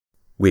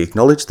We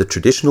acknowledge the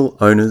traditional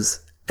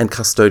owners and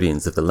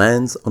custodians of the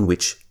lands on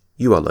which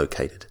you are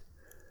located.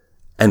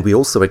 And we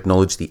also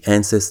acknowledge the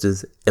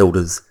ancestors,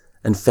 elders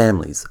and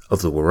families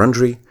of the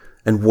Wurundjeri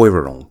and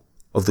Woiwurrung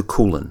of the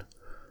Kulin,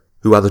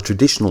 who are the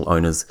traditional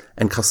owners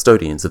and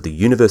custodians of the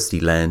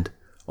university land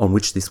on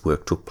which this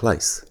work took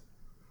place.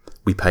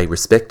 We pay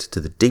respect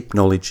to the deep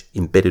knowledge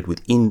embedded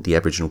within the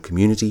Aboriginal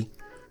community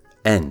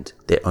and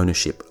their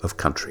ownership of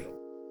country.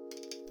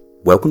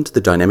 Welcome to the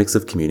Dynamics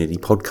of Community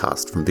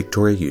podcast from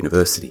Victoria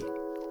University.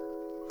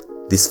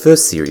 This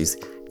first series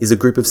is a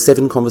group of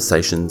 7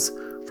 conversations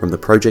from the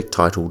project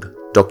titled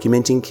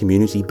Documenting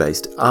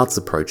Community-Based Arts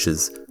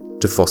Approaches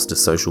to Foster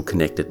Social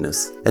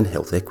Connectedness and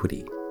Health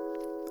Equity.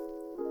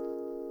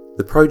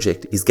 The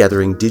project is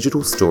gathering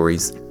digital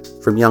stories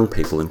from young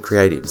people and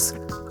creatives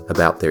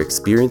about their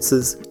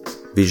experiences,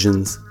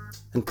 visions,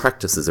 and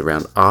practices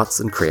around arts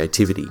and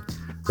creativity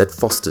that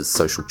fosters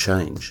social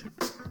change.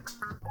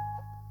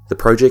 The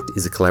project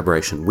is a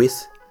collaboration with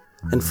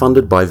and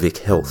funded by Vic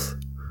Health,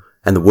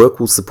 and the work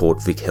will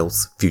support Vic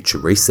Health's Future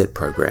Reset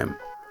program.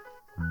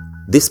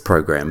 This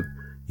program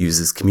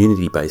uses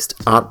community-based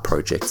art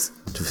projects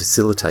to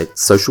facilitate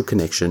social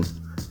connection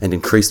and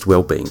increased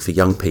well-being for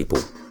young people.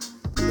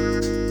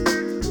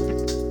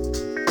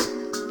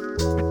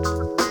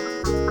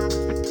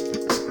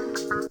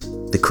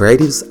 The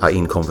creatives are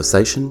in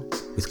conversation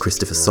with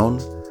Christopher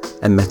Sonn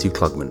and Matthew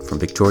Klugman from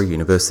Victoria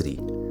University,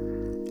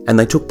 and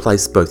they took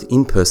place both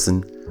in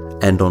person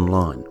and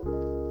online.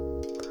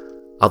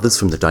 Others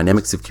from the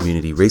Dynamics of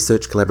Community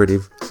Research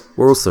Collaborative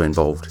were also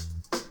involved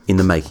in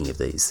the making of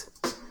these.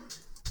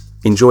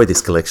 Enjoy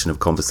this collection of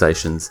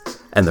conversations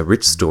and the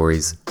rich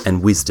stories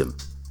and wisdom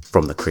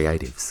from the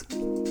creatives.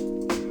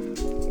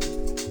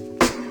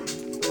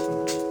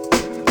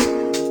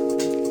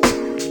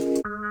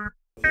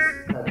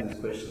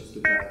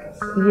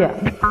 Yeah.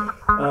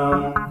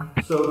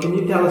 So can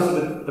you tell us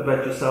a bit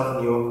about yourself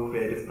and your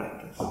creative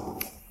practice?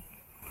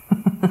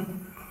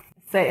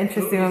 So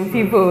interesting when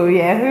people,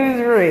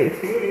 who's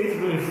Ruth? Who is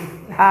Ruth?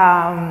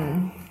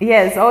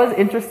 It's always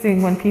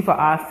interesting when people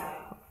ask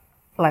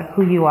like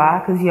who you are,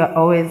 because you're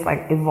always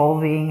like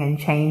evolving and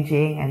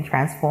changing and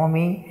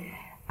transforming.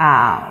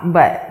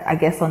 But I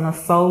guess on a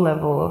soul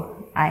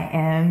level, I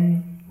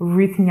am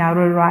Ruth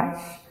Nyaruot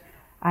Ruach.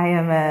 I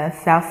am a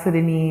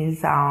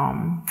South-Sudanese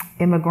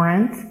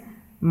immigrant,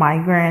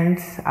 migrant.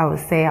 I would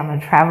say I'm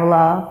a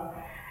traveler.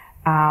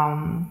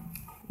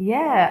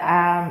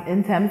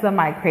 In terms of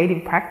my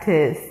creative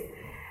practice,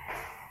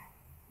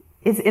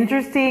 it's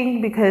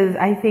interesting because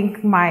I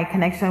think my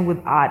connection with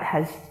art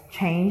has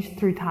changed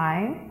through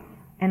time.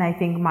 And I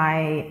think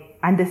my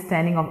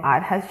understanding of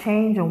art has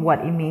changed and what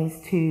it means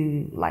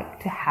to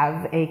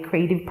have a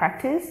creative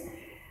practice.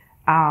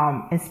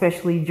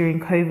 Especially during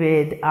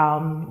COVID,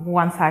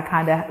 once I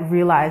kind of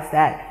realized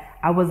that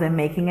I wasn't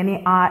making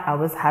any art, I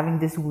was having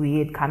this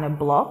weird kind of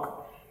block.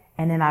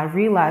 And then I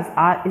realized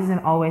art isn't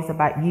always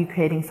about you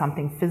creating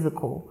something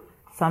physical.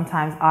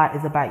 Sometimes art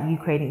is about you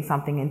creating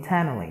something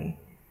internally.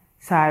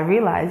 So I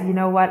realized, you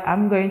know what,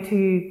 I'm going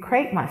to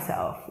create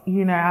myself.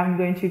 I'm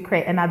going to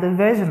create another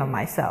version of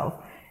myself.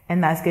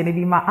 And that's going to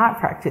be my art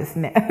practice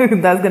now.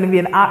 That's going to be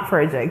an art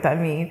project,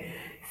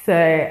 So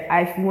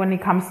when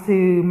it comes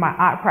to my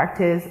art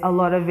practice, a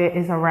lot of it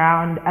is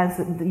around,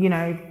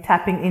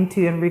 tapping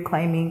into and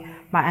reclaiming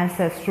my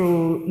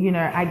ancestral,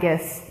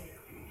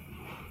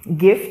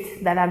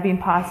 gift that I've been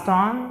passed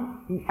on.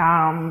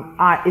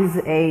 Art is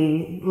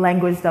a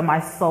language that my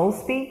soul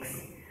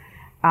speaks.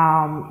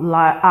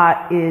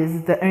 Art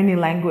is the only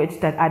language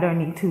that I don't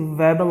need to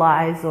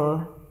verbalize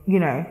or,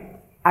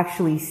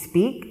 actually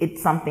speak.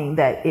 It's something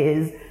that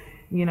is,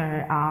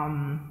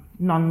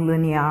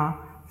 non-linear,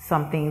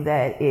 something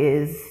that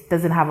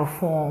doesn't have a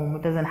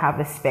form, doesn't have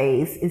a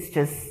space. It's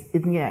just,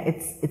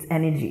 it's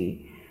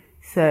energy.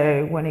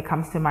 So when it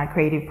comes to my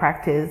creative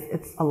practice,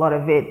 it's a lot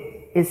of it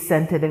is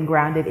centered and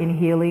grounded in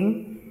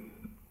healing,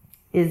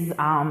 is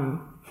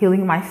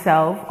healing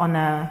myself on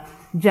a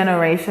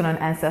generational and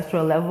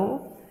ancestral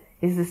level,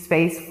 is a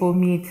space for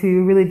me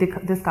to really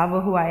discover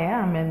who I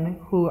am and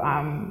who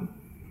I'm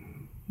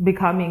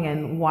becoming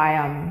and why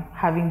I'm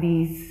having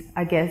these,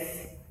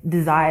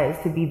 desires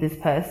to be this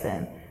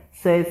person.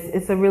 So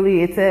it's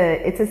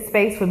a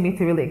space for me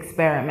to really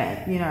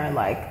experiment,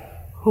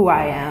 who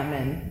I am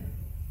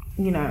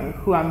and,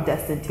 who I'm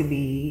destined to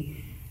be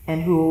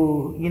and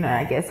who,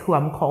 who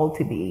I'm called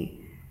to be.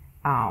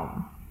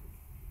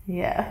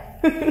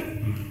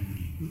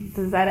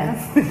 Does that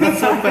answer? That's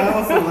so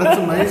powerful. That's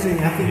amazing.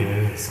 I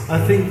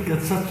think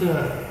it's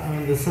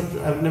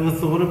I've never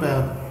thought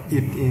about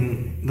it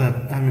in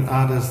that,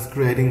 artists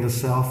creating the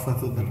self. I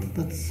thought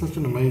that's such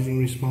an amazing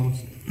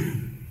response.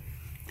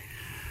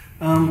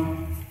 I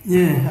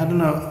don't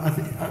know. I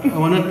think I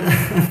wanted.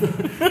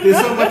 There's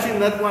so much in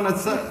that one.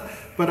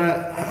 But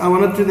I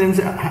wanted to then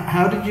say,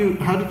 how did you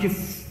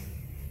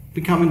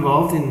become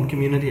involved in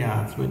community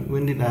arts?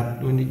 When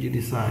did you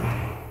decide?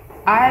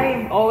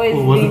 I've always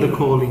or was it the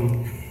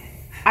calling?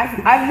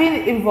 I've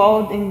been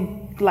involved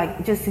in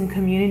like just in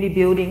community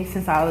building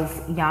since I was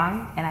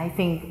young, and I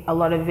think a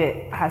lot of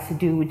it has to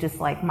do with just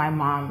like my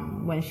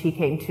mom. When she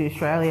came to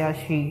Australia,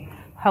 she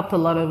helped a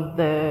lot of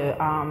the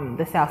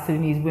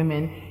South-Sudanese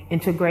women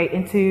integrate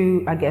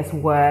into, I guess,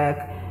 work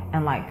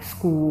and like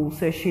school.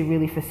 So she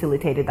really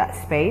facilitated that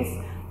space.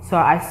 So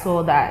I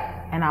saw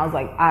that and I was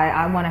like,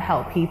 I want to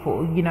help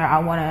people. You know, I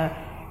want to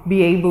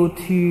be able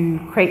to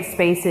create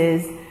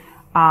spaces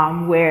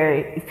where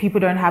if people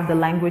don't have the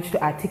language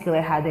to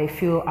articulate how they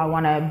feel, I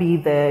want to be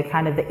the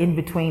kind of the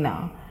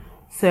in-betweener.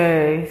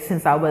 So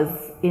since I was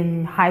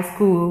in high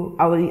school,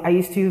 I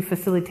used to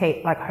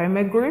facilitate like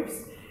homage groups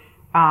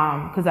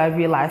because I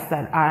realized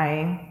that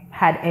I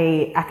had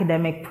a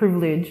academic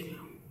privilege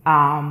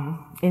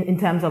in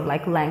terms of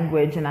like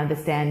language and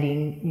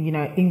understanding, you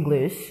know,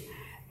 English.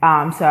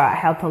 So I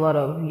helped a lot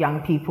of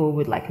young people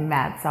with like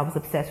maths. I was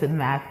obsessed with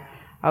math.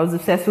 I was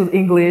obsessed with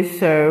English,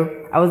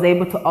 so I was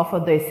able to offer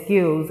those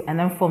skills. And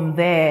then from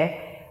there,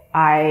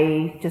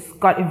 I just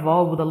got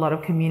involved with a lot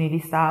of community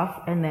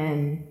stuff. And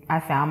then I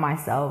found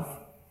myself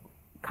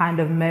kind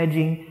of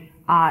merging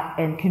art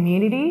and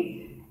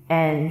community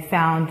and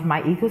found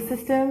my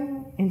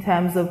ecosystem in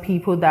terms of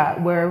people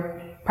that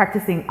were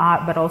practicing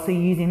art, but also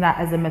using that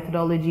as a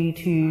methodology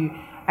to,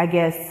 I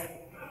guess,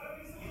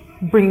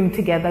 bring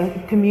together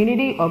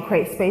community or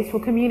create space for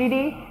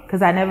community,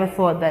 because I never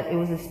thought that it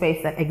was a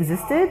space that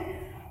existed.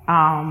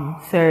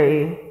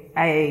 After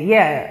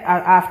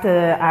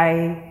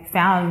I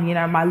found, you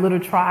know, my little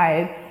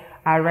tribe,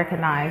 I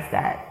recognized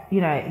that,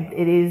 you know,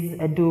 it is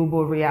a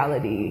doable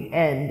reality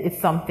and it's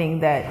something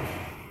that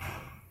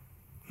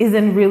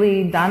isn't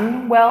really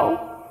done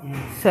well.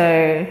 So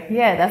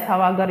yeah, that's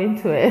how I got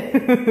into it.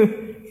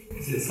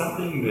 Is it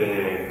something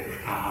that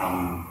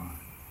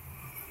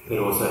that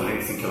also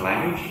links into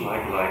language,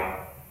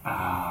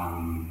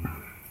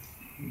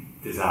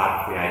 does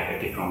art create a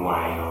different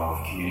way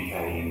of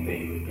communicating and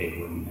being with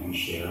people and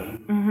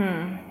sharing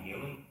and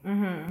healing?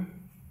 Mm-hmm.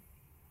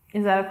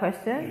 Is that a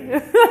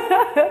question?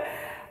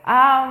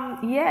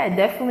 Yeah,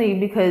 definitely,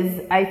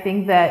 because I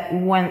think that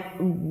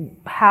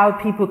how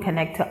people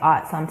connect to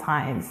art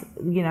sometimes,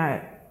 you know,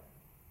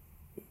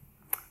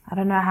 I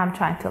don't know how I'm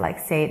trying to like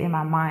say it in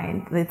my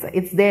mind.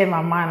 It's there in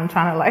my mind. I'm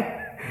trying to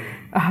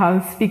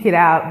like speak it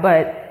out,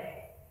 but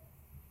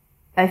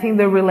I think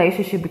the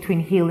relationship between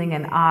healing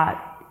and art,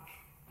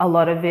 a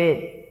lot of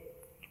it,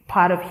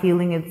 part of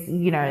healing is,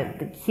 you know,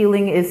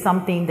 healing is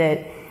something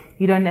that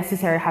you don't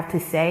necessarily have to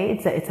say.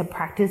 It's a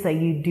practice that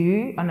you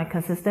do on a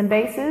consistent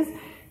basis.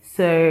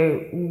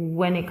 So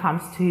when it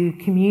comes to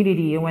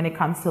community and when it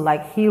comes to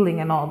like healing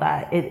and all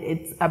that,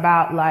 it's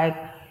about like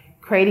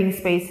creating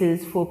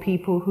spaces for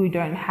people who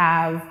don't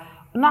have,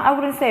 I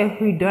wouldn't say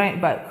who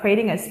don't, but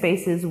creating a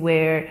spaces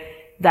where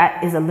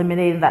that is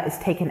eliminated, that is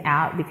taken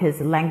out, because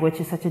language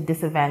is such a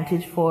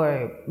disadvantage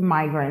for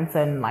migrants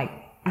and like,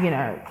 you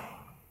know,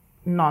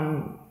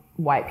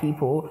 non-white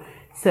people.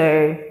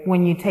 So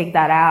when you take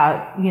that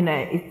out, you know,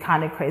 it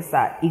kind of creates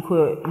that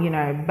equal, you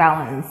know,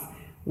 balance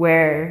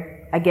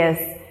where I guess,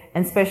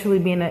 and especially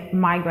being a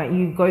migrant,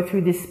 you go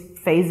through these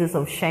phases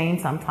of shame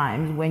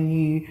sometimes when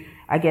you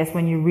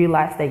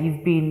realize that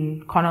you've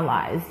been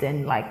colonized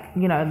and like,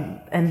 you know,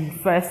 and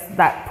first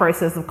that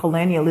process of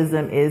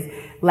colonialism is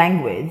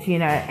language, you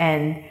know,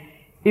 and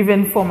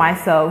even for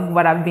myself,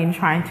 what I've been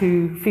trying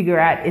to figure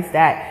out is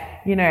that,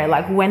 you know,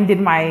 like when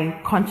did my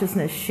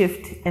consciousness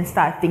shift and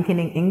start thinking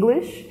in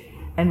English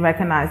and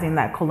recognizing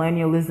that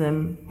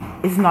colonialism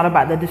is not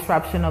about the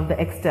disruption of the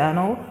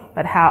external,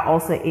 but how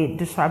also it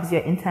disrupts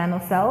your internal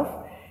self.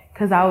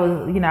 Because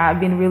I've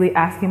been really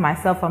asking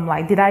myself, I'm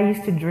like, did I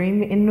used to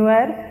dream in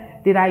Nuer?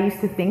 Did I used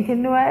to think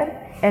in Nuer?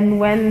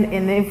 And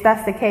if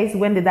that's the case,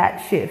 when did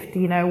that shift?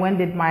 You know, when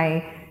did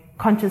my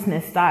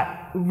consciousness start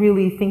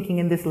really thinking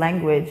in this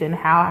language, and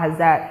how has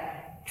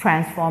that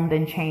transformed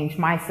and changed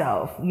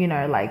myself? You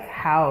know, like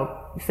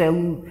how,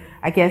 so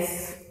I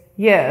guess,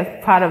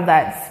 yeah, part of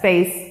that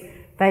space,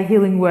 that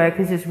healing work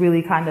is just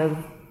really kind of,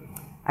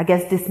 I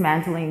guess,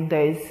 dismantling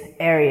those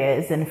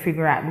areas and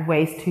figure out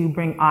ways to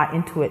bring art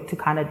into it to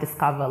kind of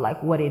discover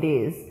like what it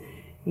is.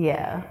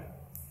 Yeah.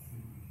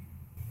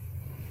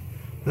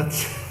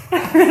 That's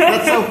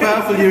so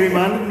powerful. You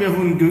reminded me of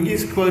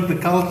Ngugi's quote, the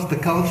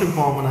culture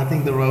bomb, and I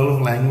think the role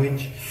of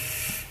language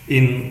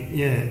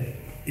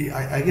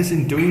I guess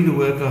in doing the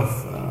work of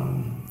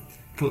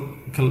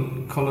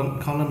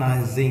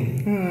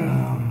colonizing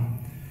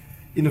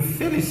in a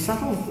fairly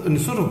subtle and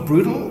sort of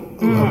brutal,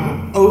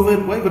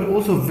 overt way, but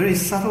also a very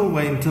subtle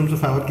way in terms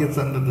of how it gets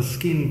under the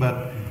skin.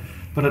 But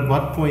at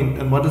what point,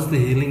 and what does the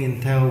healing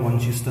entail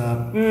once you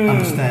start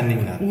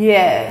understanding that?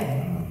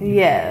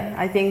 Yeah,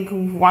 I think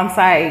once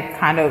I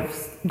kind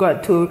of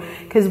got to,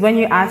 because when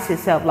you ask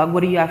yourself, like,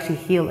 what are you actually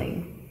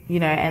healing? You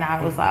know, and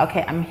I was like,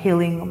 okay, I'm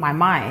healing my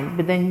mind.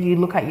 But then you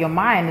look at your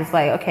mind, it's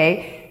like,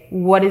 okay,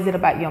 what is it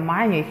about your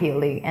mind you're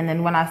healing? And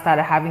then when I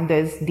started having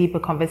those deeper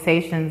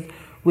conversations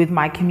with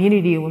my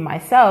community, with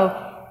myself,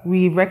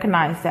 we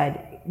recognized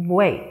that,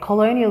 wait,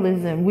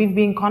 colonialism, we've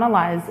been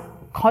colonized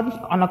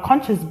on a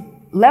conscious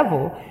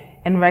level.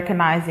 and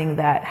recognizing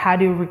that how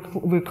do we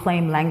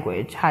reclaim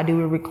language? How do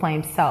we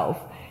reclaim self?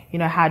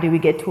 How do we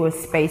get to a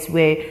space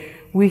where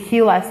we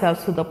heal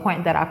ourselves to the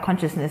point that our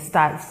consciousness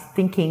starts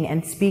thinking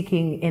and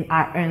speaking in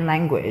our own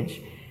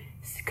language?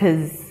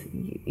 Because,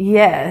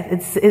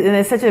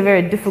 it's such a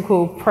very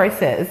difficult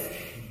process,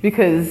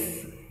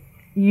 because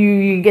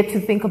you get to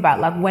think about,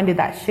 like, when did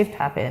that shift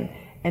happen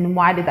and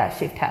why did that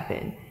shift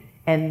happen?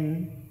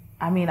 And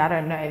I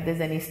don't know if there's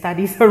any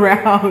studies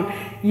around,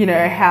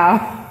 how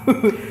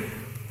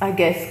I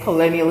guess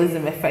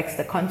colonialism affects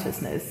the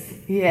consciousness.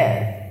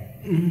 Yeah,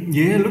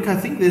 look, I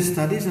think there's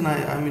studies,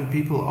 and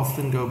people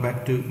often go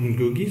back to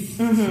Ngugi's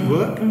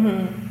work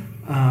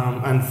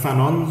and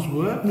Fanon's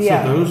work.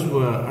 Yeah. So those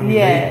were,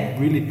 they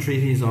really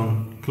treatises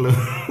on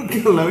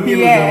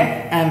colonialism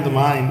and the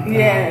mind.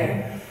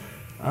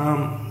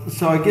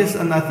 So I guess,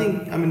 and I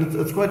think,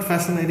 it's quite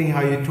fascinating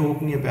how you're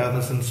talking about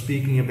this and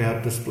speaking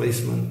about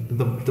displacement,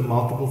 the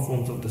multiple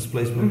forms of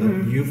displacement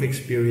that you've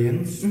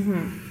experienced,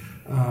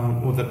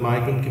 or that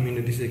migrant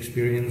communities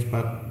experience,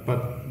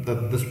 but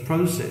that this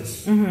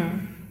process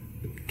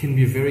can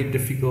be a very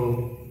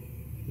difficult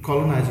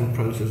colonizing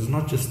process. It's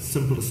not just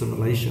simple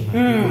assimilation,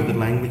 with the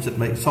language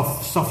that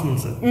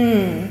softens it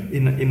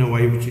in a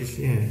way which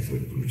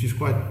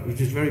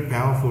is very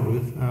powerful,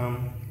 Ruth.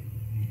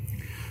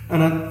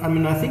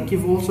 And I think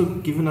you've also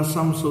given us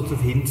some sorts of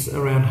hints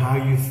around how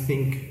you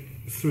think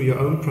through your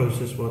own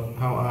process,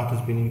 how art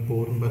has been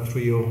important, but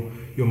through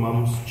your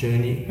mum's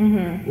journey,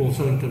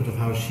 also in terms of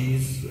how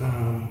she's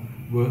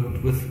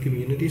worked with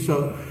community.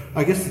 So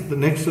I guess the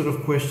next sort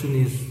of question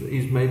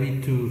is maybe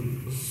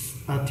to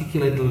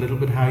articulate a little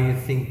bit how you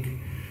think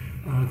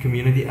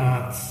community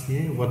arts,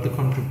 what the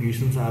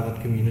contributions are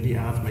that community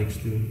arts makes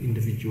to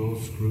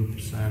individuals,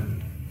 groups,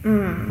 and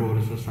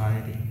broader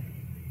society.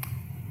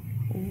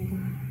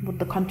 What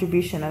the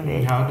contribution of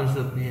it? How does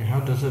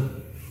it?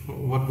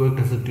 What work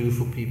does it do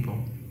for people,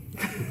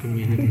 for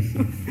communities?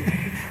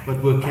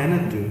 What work can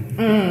it do?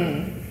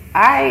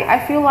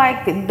 I feel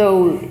like,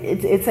 though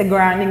it's a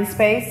grounding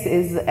space,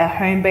 is a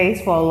home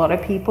base for a lot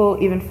of people,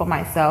 even for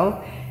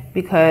myself,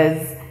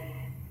 because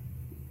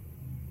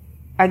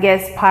I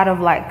guess part of,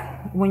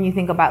 like, when you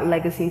think about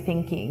legacy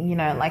thinking,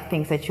 like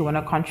things that you want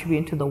to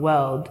contribute to the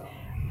world.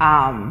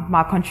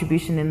 My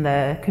contribution in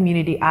the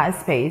community art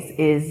space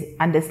is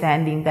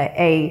understanding that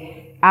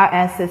our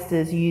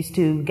ancestors used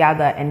to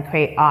gather and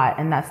create art,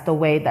 and that's the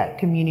way that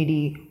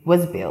community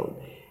was built.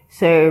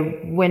 So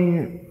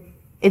when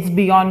it's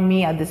beyond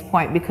me at this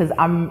point, because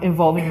I'm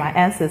involving my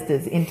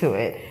ancestors into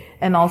it,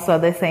 and also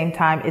at the same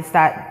time, it's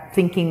that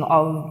thinking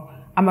of,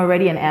 I'm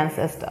already an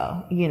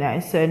ancestor,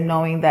 so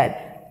knowing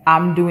that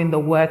I'm doing the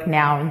work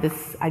now in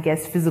this, I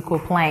guess, physical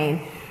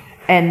plane,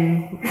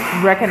 and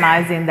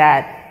recognizing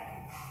that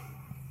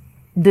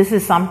this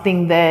is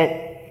something that,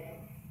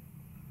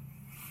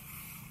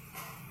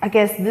 I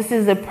guess, this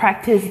is a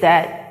practice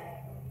that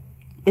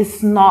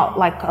is not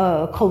like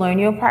a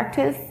colonial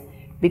practice,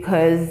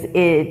 because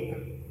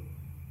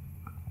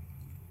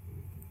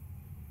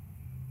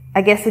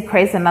I guess it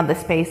creates another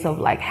space of,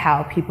 like,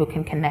 how people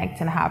can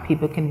connect and how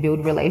people can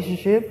build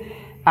relationship.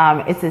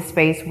 It's a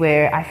space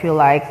where I feel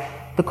like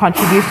the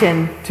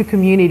contribution to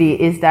community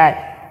is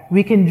that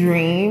we can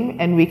dream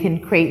and we can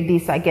create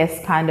these, I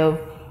guess, kind of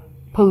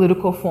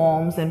political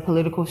forms and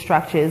political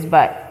structures,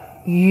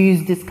 but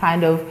use this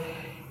kind of,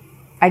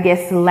 I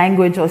guess,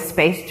 language or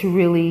space to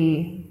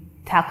really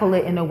tackle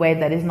it in a way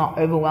that is not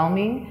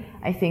overwhelming.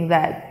 I think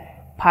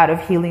that part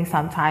of healing,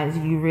 sometimes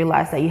you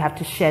realize that you have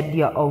to shed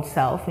your old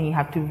self and you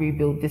have to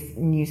rebuild this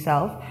new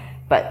self,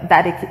 but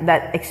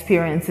that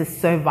experience is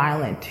so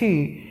violent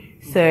too.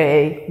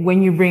 So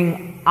when you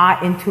bring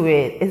art into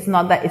it, it's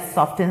not that it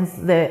softens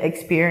the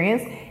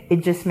experience, it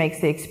just makes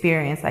the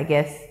experience, I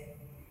guess,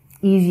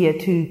 easier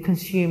to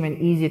consume and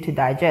easier to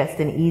digest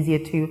and easier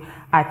to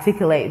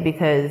articulate.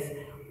 Because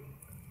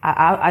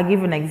I'll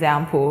give an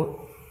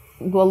example.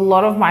 A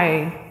lot of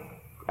my,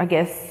 I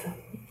guess,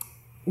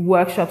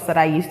 workshops that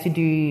I used to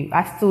do,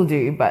 I still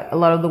do, but a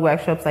lot of the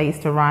workshops I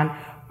used to run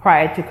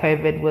prior to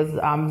COVID was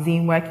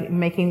zine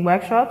making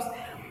workshops.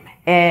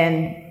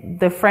 And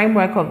the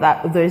framework of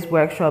those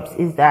workshops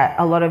is that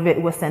a lot of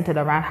it was centered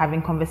around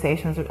having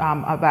conversations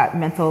about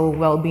mental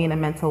well-being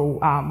and mental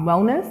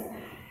wellness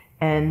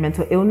and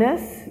mental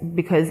illness,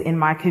 because in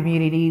my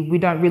community, we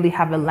don't really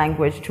have a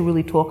language to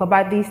really talk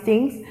about these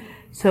things.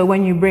 So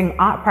when you bring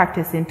art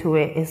practice into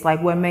it, it's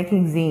like we're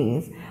making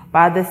zines, but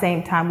at the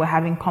same time, we're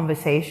having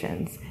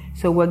conversations.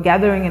 So we're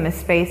gathering in a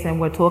space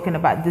and we're talking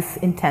about this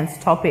intense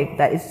topic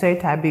that is so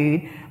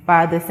tabooed, but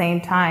at the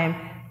same time,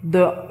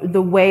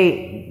 the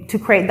way to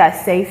create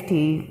that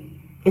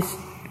safety is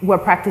we're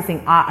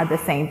practicing art at the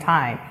same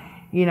time.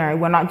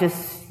 We're not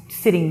just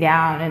sitting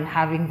down and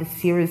having this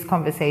serious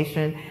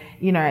conversation.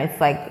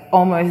 It's like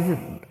almost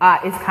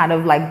art is kind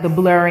of like the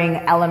blurring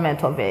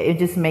element of it. It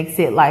just makes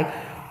it like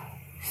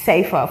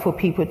safer for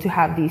people to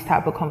have these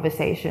type of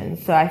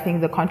conversations. So I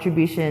think the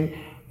contribution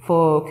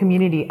for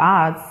community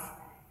arts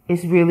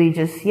is really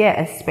just,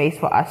 a space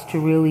for us to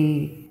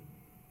really,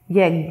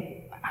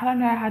 I don't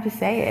know how to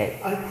say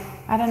it.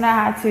 I don't know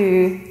how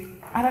to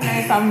I don't know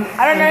if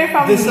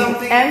I'm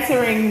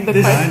answering the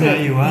question. No,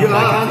 you are. You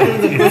are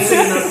answering the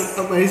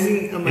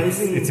question.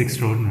 Amazing. It's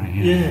extraordinary.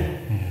 Yeah.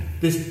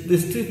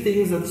 There's two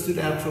things that stood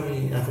out for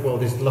me. Well,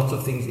 there's lots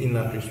of things in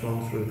that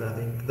response, Ruth. I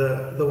think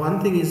the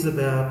one thing is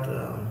about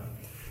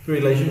the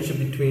relationship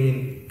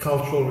between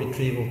cultural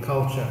retrieval,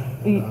 culture,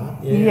 and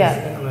art. Yes.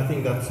 And I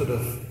think that's sort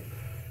of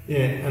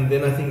And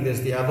then I think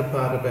there's the other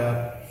part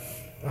about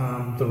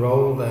the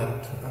role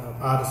that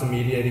art as a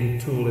mediating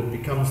tool. It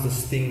becomes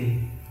this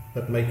thing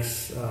that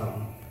makes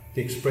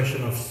the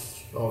expression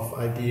of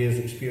ideas,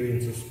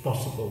 experiences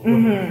possible.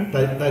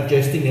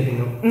 Digesting it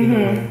in a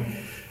way.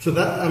 So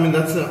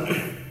that's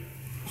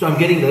so I'm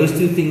getting those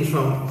two things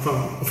from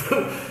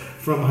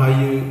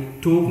how you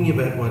talking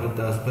about what it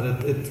does,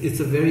 but it's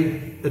a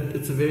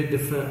very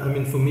different. I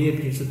mean, for me,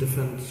 it gives a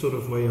different sort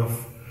of way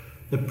of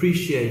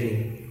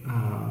appreciating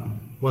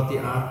what the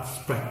arts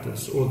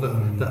practice or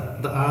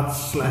the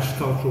arts /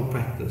 cultural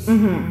practice,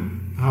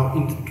 how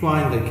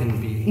intertwined they can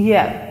be.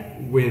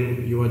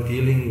 When you are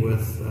dealing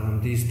with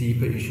these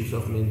deeper issues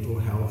of mental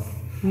health,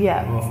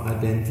 of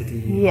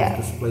identity, of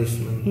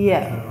displacement.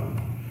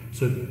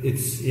 So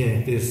it's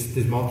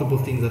there's multiple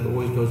things that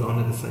always goes on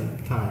at the same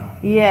time.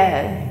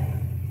 Yeah,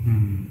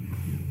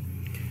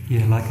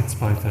 like it's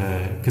both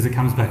because it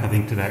comes back, I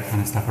think, to that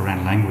kind of stuff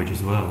around language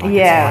as well. Like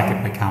it's like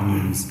it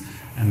becomes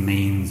a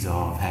means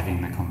of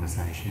having the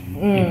conversation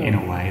in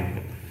a way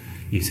that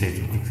you said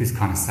is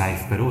kind of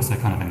safe, but also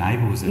kind of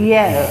enables it. You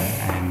know?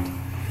 And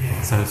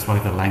so it's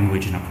both a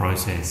language and a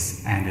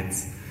process, and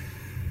it's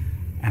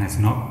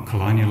not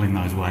colonial in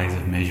those ways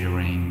of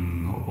measuring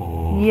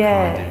or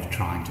kind of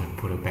trying to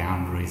put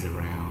boundaries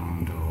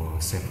around or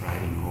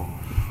separating or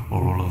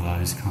all of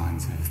those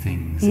kinds of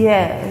things.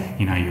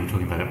 You know, you were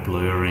talking about it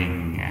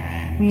blurring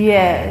and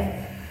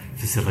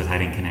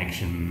facilitating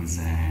connections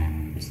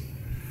and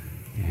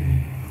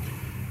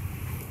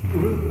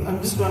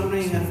I'm just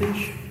wondering, I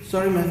think.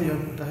 Sorry, Matthew,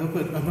 I hope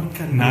I'm not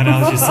cutting. No, I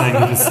was just saying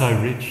it is so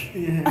rich.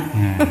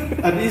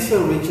 It is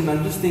so rich, and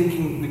I'm just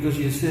thinking, because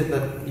you said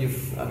that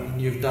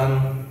you've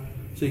done.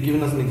 So you've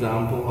given us an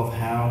example of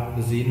how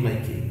the zine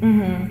making,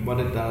 what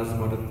it does,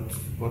 what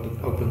it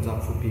opens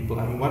up for people.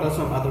 I mean, what are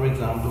some other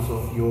examples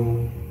of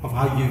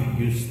how you've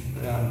used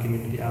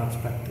community arts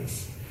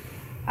practice?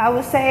 I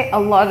would say a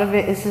lot of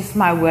it is just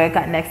my work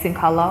at Next in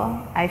Color.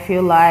 I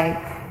feel like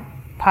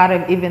part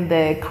of even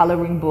the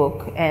coloring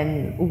book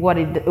and what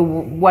it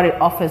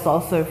offers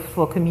also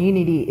for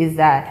community is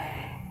that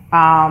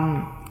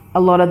a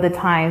lot of the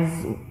times,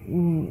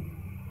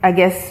 I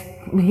guess,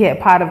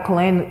 part of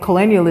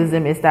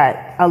colonialism is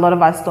that a lot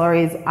of our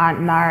stories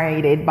aren't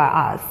narrated by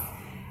us.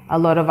 A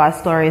lot of our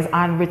stories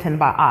aren't written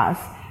by us.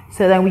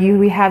 So then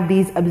we have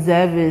these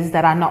observers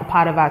that are not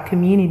part of our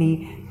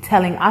community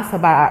telling us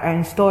about our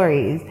own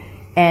stories.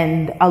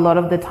 And a lot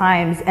of the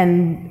times,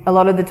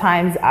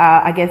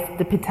 I guess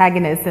the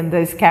protagonists and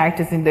those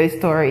characters in those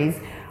stories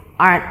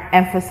aren't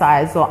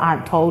emphasized or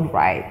aren't told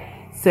right.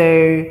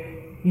 So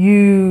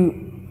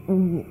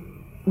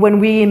when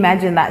we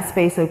imagined that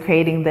space of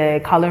creating the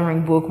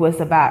coloring book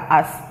was about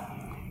us,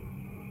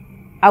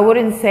 I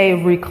wouldn't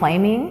say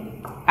reclaiming.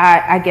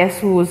 I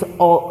guess it was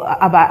all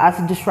about us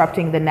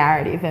disrupting the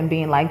narrative and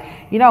being like,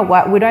 you know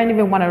what, we don't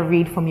even want to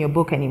read from your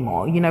book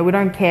anymore. You know, we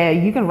don't care.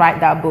 You can write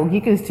that book.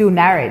 You can still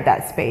narrate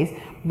that space,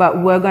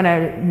 but we're going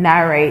to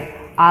narrate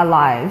our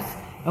lives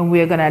and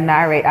we're going to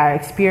narrate our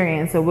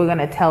experience, and we're going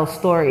to tell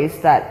stories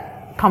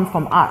that come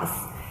from us.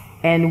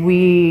 And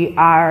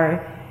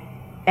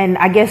and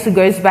I guess it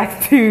goes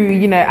back to,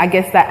 you know, I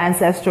guess that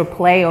ancestral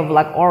play of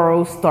like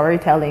oral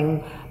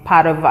storytelling,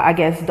 part of, I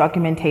guess,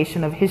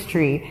 documentation of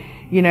history,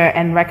 you know,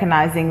 and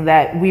recognizing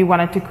that we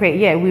wanted to create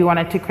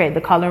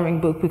the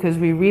coloring book because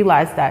we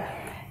realized that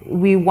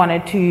we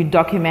wanted to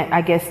document,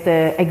 I guess,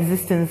 the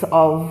existence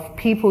of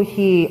people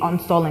here on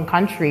stolen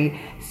country,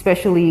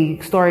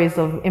 especially stories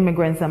of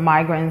immigrants and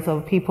migrants,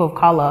 of people of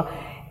color,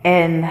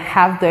 and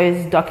have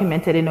those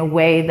documented in a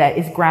way that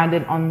is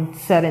grounded on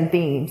certain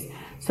themes.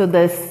 So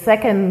the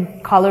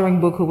second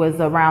coloring book was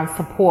around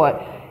support.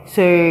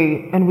 So,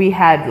 and we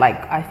had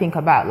I think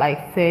about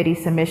 30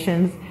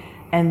 submissions,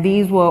 and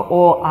these were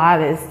all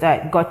artists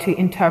that got to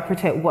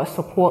interpret what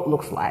support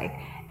looks like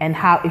and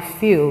how it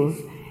feels,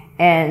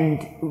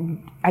 and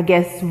I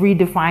guess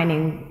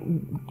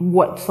redefining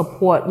what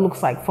support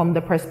looks like from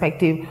the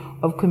perspective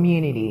of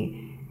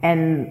community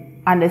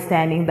and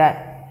understanding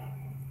that.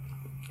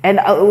 And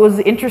it was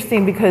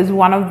interesting because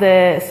one of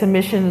the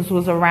submissions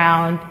was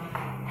around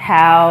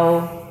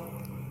how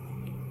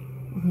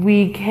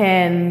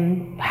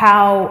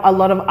a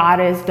lot of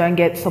artists don't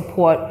get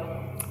support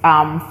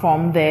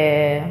from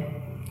their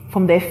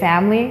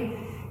family,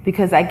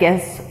 because I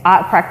guess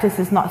art practice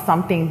is not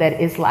something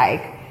that is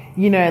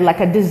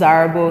a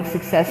desirable,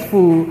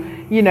 successful,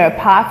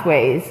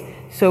 pathways.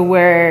 So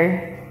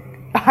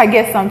I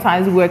guess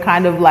sometimes we're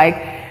kind of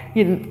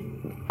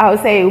I would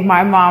say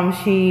my mom,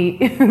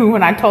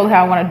 when I told her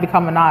I wanted to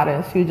become an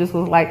artist, she just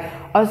was like,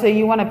 oh, so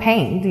you want to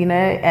paint,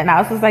 And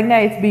I was just like, no,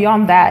 it's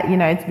beyond that.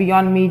 It's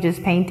beyond me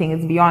just painting.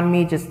 It's beyond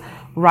me just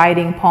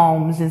writing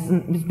poems. It's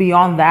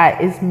beyond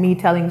that. It's me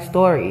telling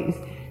stories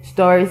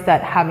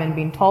that haven't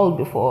been told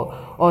before,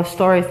 or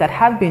stories that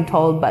have been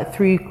told, but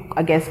through,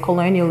 I guess,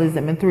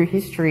 colonialism and through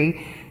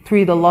history,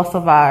 through the loss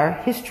of our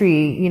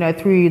history,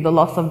 through the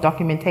loss of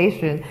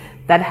documentation,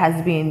 that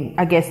has been,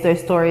 I guess,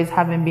 those stories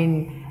haven't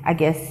been, I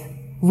guess,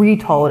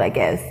 retold, I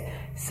guess.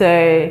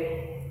 So,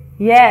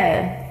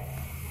 yeah.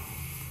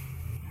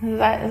 Is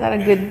that a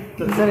good?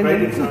 That's a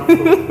great example.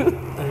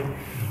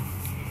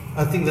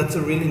 I think that's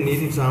a really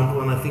neat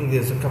example, and I think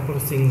there's a couple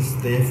of things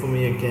there for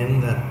me again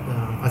that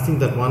I think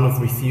that one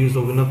of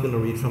refusal. We're not going to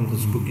read from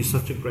this book. Is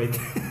such a great.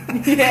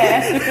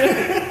 Yeah.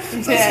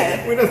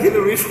 We're not going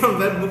to read from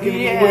that book.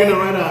 Yeah. We're going to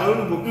write our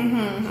own book.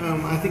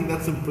 Mm-hmm. I think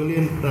that's a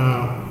brilliant.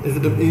 Is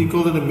it? You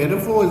call it a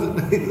metaphor?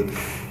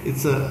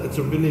 It's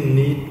a really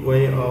neat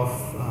way of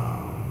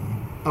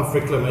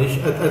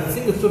reclamation. I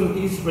think it sort of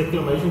is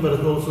reclamation, but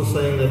it's also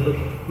saying that look,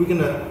 we're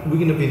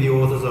gonna be the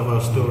authors of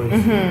our stories.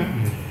 Mm-hmm.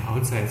 Yeah, I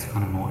would say it's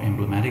kind of more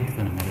emblematic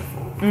than a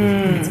metaphor,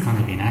 because it's kind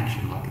of in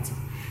action, like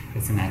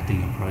it's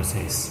enacting a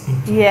process.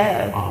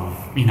 Yeah. Of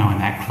and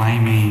that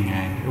claiming,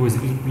 and it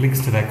links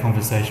to that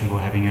conversation we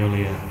were having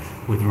earlier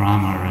with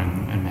Rama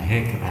and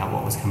Mehek about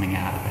what was coming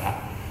out about.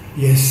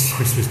 Yes.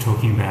 Chris was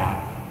talking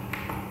about.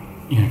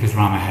 Because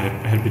Rama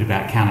had a bit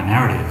about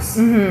counter-narratives,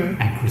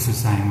 and Chris was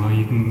saying, well,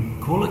 you can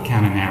call it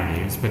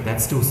counter-narratives, but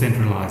that still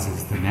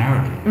centralises the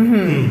narrative,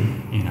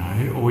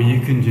 or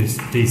you can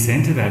just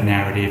decenter that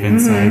narrative and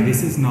say,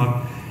 this is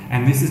not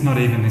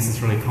even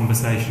necessarily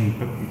conversation,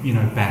 but,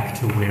 back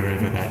to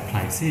wherever that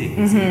place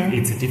is.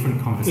 It's a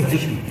different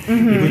conversation.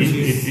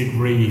 It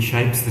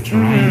reshapes the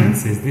terrain and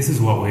says, this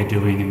is what we're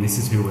doing, and this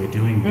is who we're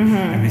doing,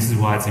 and this is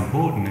why it's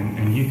important,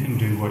 and you can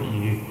do what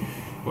you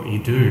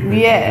do,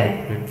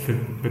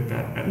 but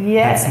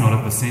that's not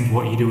at the centre.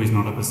 What you do is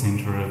not at the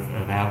centre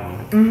of our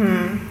work.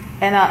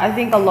 And I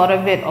think a lot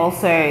of it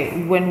also,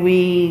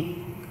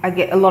 I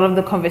get a lot of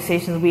the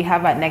conversations we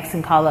have at Next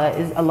in Colour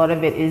a lot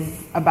of it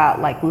is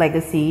about like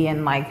legacy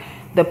and like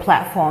the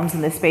platforms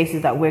and the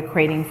spaces that we're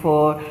creating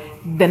for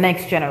the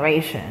next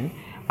generation,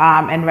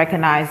 and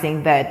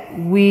recognizing that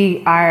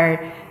we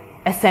are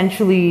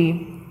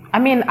essentially,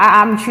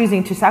 I'm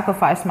choosing to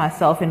sacrifice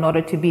myself in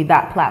order to be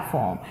that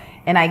platform.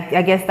 And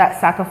I guess that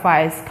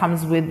sacrifice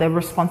comes with the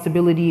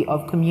responsibility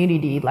of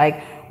community.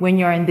 Like when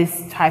you're in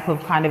this type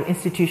of kind of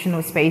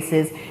institutional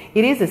spaces,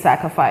 it is a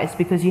sacrifice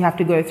because you have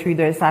to go through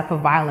those type of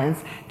violence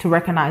to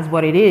recognize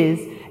what it is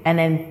and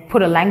then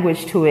put a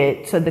language to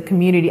it so the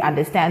community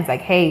understands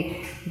like,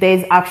 hey,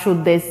 there's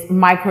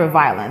micro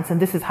violence and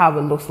this is how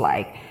it looks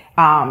like.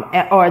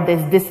 Or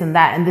there's this and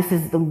that and this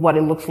is what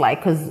it looks like,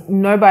 because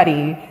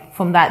nobody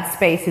from that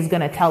space is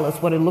going to tell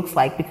us what it looks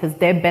like because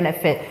they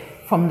benefit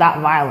from that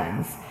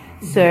violence.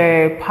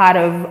 So part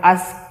of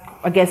us,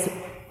 I guess,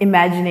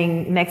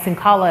 imagining Next in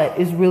Colour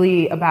is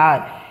really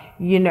about,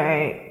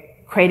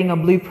 creating a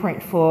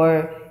blueprint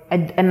for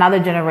another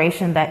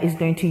generation that is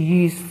going to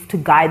use to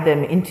guide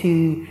them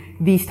into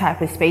these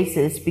type of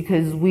spaces,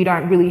 because we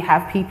don't really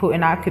have people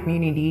in our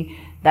community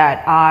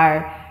that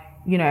are,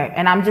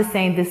 and I'm just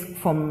saying this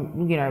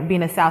from,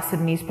 being a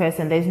South-Sudanese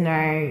person,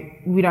 I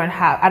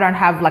don't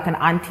have like an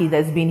auntie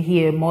that's been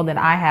here more than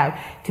I have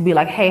to be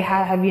like, hey,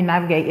 how have you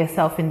navigate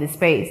yourself in this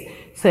space?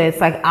 So it's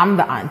like, I'm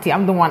the auntie.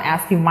 I'm the one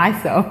asking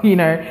myself,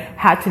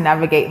 how to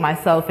navigate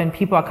myself, and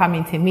people are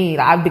coming to me.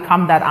 Like, I've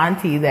become that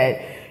auntie that,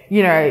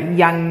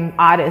 young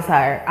artists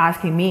are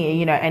asking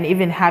me, and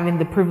even having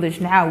the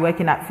privilege now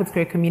working at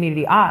Footscray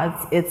Community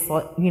Arts, it's,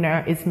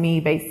 it's me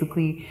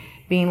basically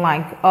being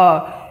like,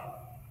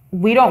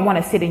 we don't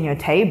want to sit in your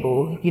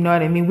table. You know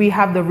what I mean? We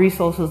have the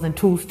resources and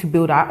tools to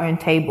build our own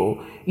table,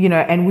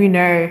 and we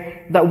know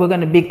that we're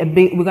going to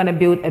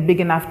build a big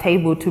enough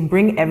table to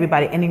bring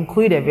everybody and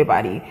include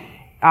everybody.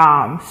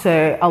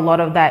 So a lot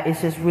of that is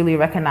just really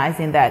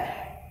recognizing that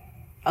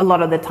a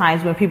lot of the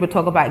times when people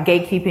talk about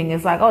gatekeeping,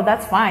 it's like, oh,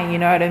 that's fine. You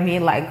know what I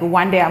mean? Like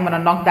one day I'm going to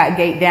knock that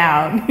gate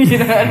down. You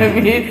know what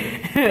I mean?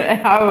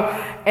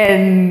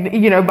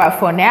 But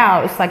for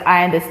now, it's like,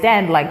 I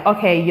understand, like,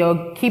 okay,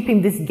 you're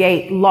keeping this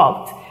gate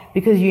locked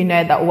because you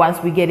know that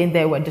once we get in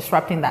there, we're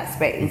disrupting that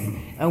space.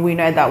 And we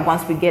know that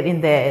once we get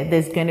in there,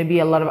 there's going to be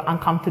a lot of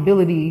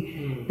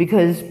uncomfortability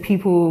because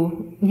people,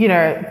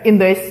 in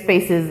those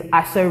spaces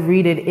are so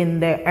rooted in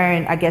their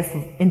own, I guess,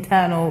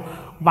 internal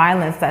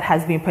violence that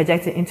has been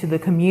projected into the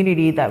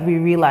community that we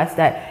realize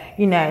that,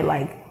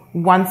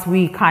 once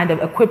we kind of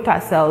equipped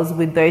ourselves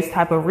with those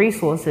type of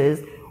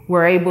resources,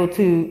 we're able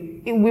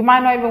to, we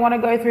might not even want to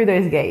go through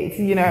those gates,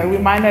 we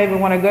might not even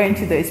want to go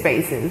into those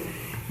spaces,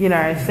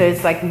 so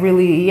it's like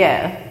really,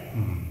 a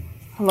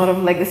lot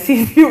of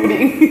legacy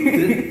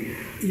building.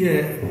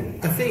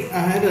 I think I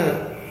had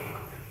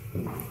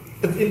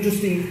it's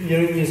interesting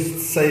hearing you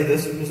say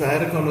this, because I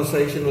had a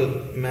conversation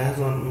with Maz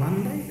on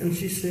Monday, and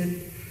she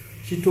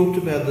talked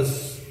about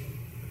this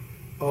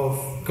of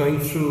going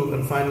through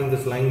and finding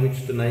this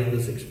language to name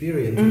this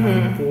experience and how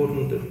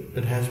important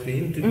it has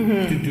been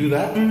to do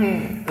that.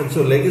 And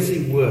so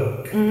legacy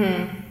work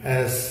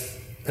as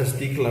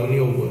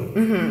decolonial work,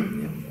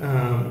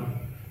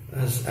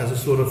 as a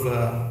sort of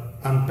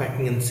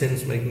unpacking and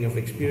sense making of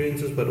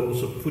experiences, but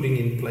also putting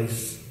in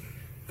place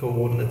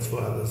coordinates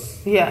for others.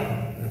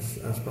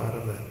 As part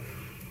of that.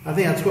 I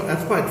think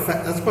that's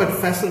quite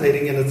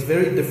fascinating, and it's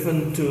very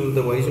different to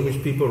the ways in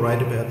which people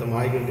write about the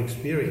migrant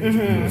experience,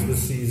 because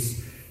this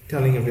is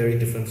telling a very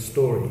different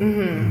story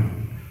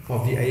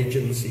of the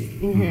agency,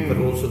 but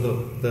also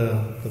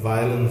the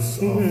violence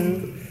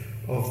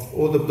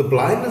or the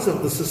blindness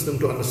of the system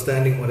to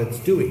understanding what it's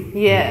doing.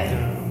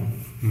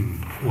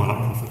 Well, it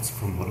profits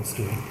from what it's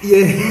doing.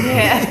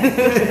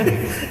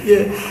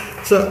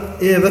 So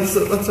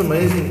that's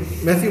amazing,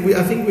 Matthew.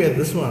 I think we had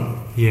this one.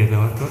 Yeah,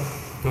 though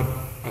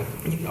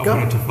I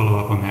wanted to follow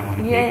up on that one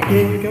a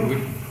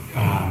bit.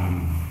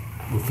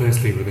 Well,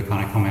 firstly, with a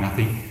kind of comment, I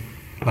think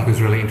it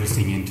was really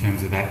interesting in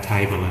terms of that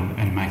table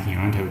and making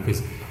your own table,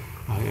 because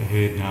I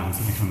heard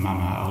something from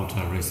Mama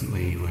Alta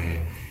recently where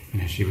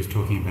she was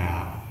talking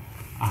about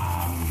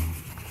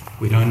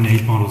we don't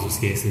need models of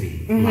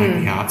scarcity. Like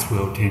the arts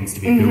world tends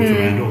to be built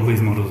around all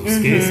these models of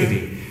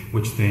scarcity,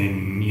 which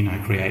then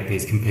create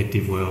these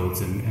competitive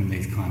worlds and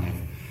these kind of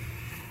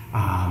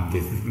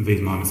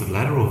these moments of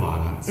lateral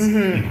violence.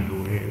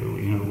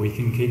 Where we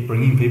can keep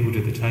bringing people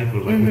to the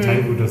table. Like the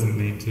table doesn't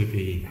need to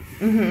be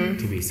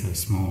so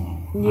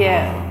small. And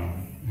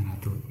I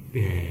thought,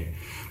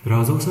 but I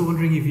was also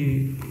wondering if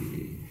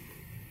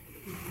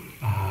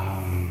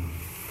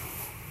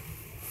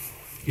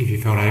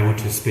you felt able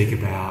to speak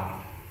about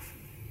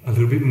a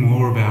little bit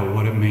more about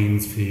what it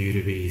means for you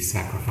to be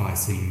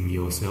sacrificing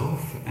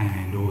yourself,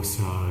 and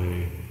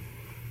also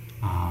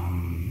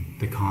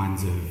the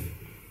kinds of,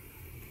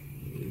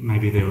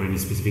 maybe there were any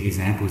specific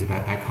examples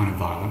about that kind of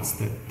violence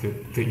that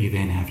you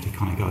then have to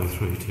kind of go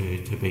through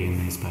to be in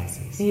these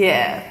spaces.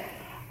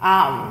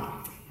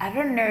 I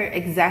don't know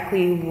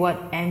exactly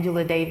what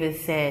Angela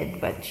Davis said,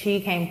 but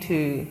she came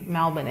to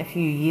Melbourne a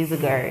few years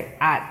ago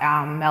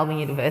at Melbourne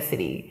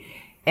University,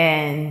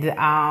 and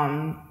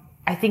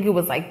I think it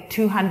was like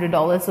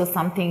 $200 or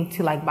something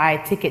to like buy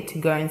a ticket to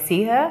go and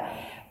see her.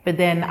 But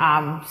then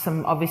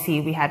obviously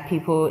we had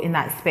people in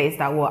that space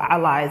that were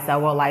allies that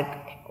were like,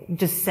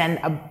 just send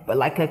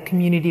a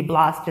community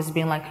blast, just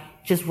being like,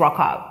 just rock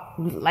up.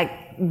 Like,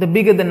 the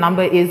bigger the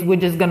number is, we're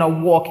just gonna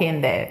walk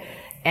in there.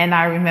 And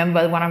I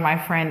remember one of my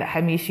friends,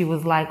 Hamishi,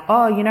 was like,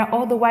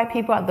 all the white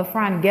people at the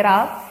front, get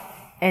up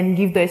and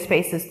give those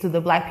spaces to the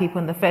black people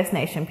and the First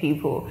Nation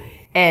people.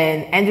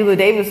 And Angela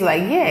Davis was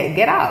like, yeah,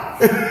 get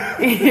up.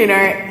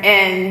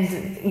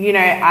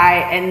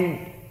 And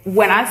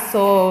when I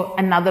saw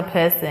another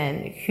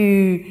person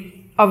who,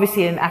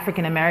 obviously an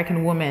African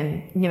American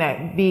woman,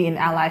 be in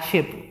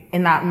allyship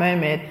in that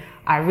moment,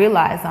 I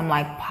realized I'm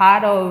like,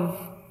 part of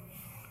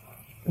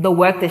the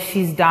work that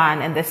she's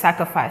done and the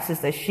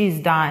sacrifices that she's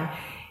done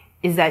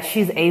is that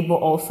she's able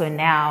also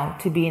now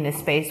to be in a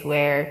space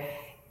where,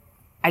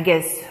 I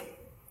guess,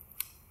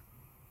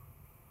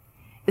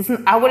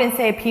 I wouldn't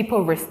say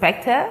people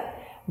respect her,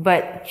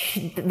 but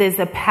there's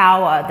a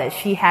power that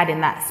she had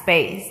in that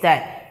space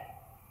that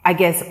I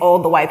guess all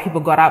the white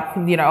people got up,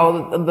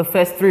 all the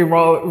first three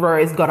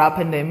rows got up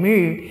and they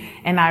moved.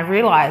 And I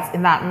realized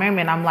in that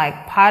moment, I'm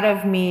like, part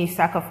of me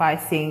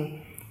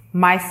sacrificing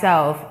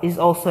myself is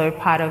also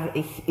part of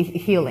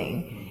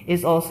healing,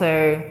 is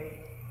also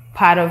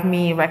part of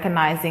me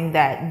recognizing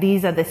that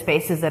these are the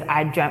spaces that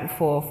I dreamt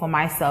for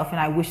myself and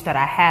I wish that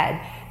I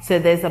had. So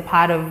there's a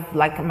part of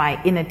like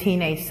my inner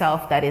teenage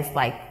self that is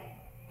like,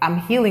 I'm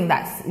healing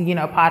that,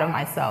 part of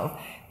myself,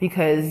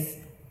 because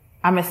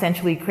I'm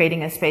essentially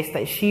creating a space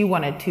that she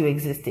wanted to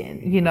exist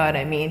in, you know what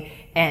I mean?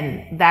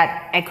 And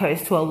that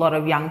echoes to a lot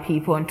of young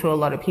people and to a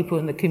lot of people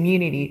in the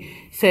community.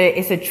 So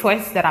it's a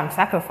choice that I'm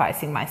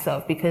sacrificing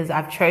myself, because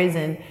I've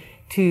chosen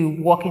to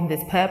walk in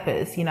this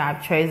purpose.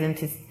 I've chosen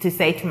to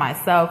say to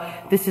myself,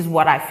 this is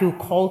what I feel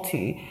called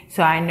to.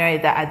 So I know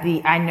that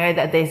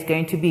there's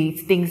going to be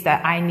things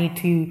that I need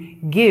to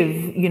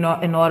give,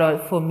 in order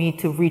for me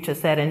to reach a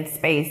certain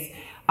space,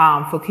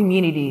 for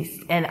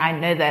communities. And I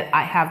know that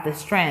I have the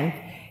strength,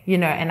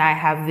 and I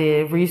have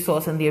the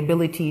resource and the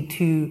ability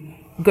to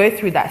go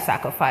through that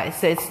sacrifice.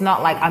 So it's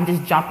not like I'm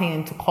just jumping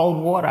into cold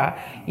water,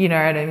 you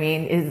know what I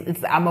mean?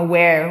 I'm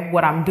aware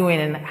what I'm doing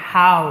and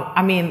how,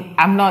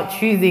 I'm not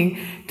choosing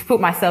to put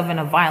myself in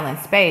a violent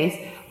space,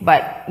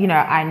 but,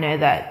 I know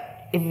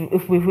that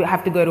if we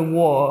have to go to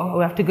war,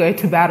 we have to go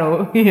to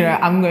battle,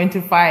 I'm going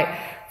to fight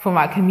for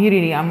my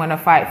community. I'm going to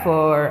fight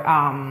for,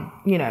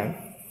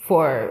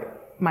 for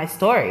my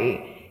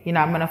story.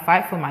 I'm going to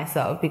fight for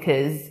myself,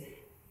 because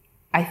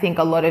I think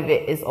a lot of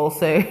it is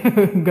also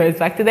goes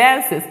back to the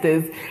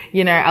ancestors.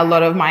 A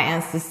lot of my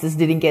ancestors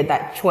didn't get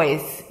that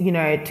choice,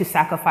 to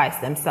sacrifice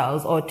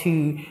themselves or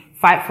to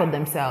fight for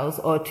themselves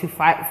or to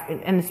fight,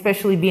 and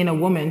especially being a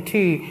woman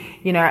too.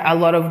 A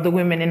lot of the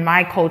women in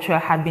my culture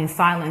had been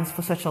silenced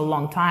for such a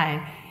long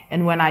time.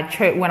 And when I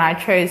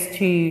chose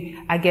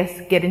to, I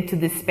guess, get into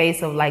this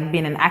space of like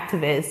being an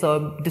activist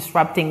or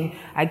disrupting,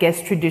 I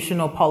guess,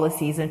 traditional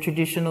policies and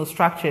traditional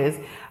structures,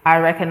 I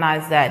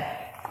recognized that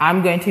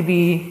I'm going to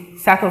be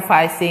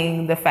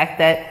sacrificing the fact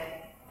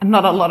that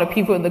not a lot of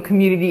people in the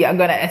community are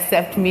going to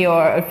accept me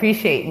or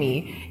appreciate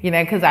me,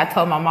 because I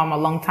told my mom a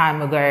long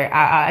time ago,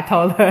 I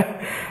told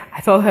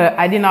her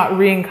I did not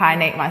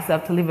reincarnate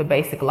myself to live a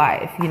basic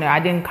life. I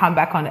didn't come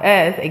back on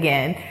earth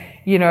again,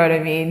 you know what I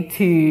mean,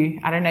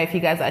 I don't know if you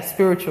guys are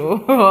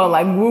spiritual or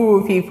like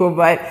woo-woo people,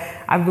 but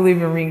I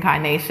believe in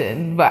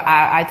reincarnation. But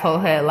I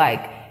told her,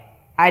 like,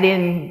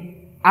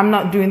 I'm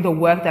not doing the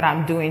work that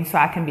I'm doing so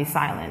I can be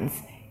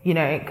silenced,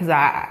 because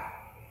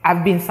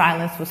I've been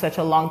silenced for such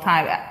a long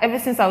time. Ever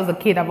since I was a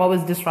kid, I've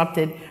always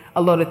disrupted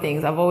a lot of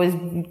things. I've always,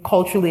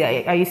 culturally,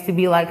 I used to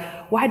be like,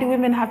 why do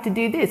women have to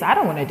do this? I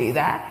don't want to do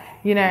that.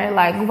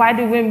 Like,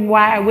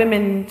 why are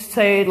women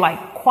so,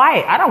 like,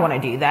 quiet? I don't want to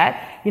do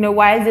that.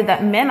 Why is it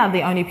that men are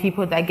the only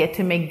people that get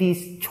to make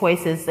these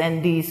choices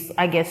and these,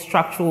 I guess,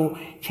 structural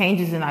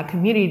changes in our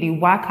community?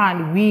 Why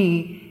can't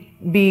we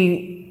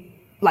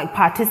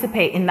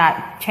participate in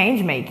that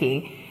change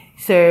making?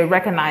 So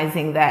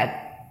recognizing that,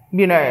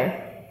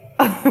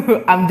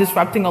 I'm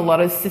disrupting a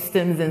lot of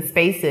systems and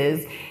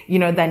spaces,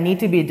 that need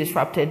to be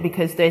disrupted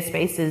because those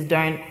spaces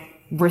don't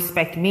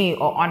respect me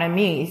or honor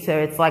me. So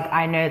it's like,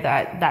 I know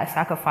that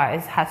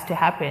sacrifice has to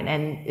happen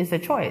and it's a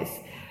choice,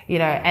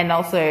 and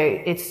also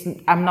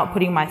I'm not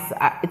putting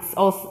it's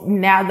also,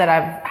 now that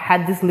I've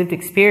had this lived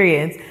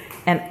experience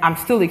and I'm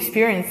still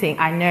experiencing,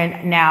 I know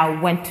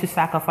now when to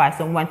sacrifice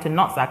and when to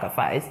not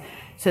sacrifice.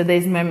 So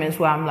there's moments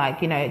where I'm like,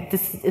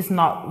 this is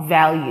not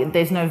value.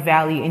 There's no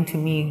value into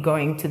me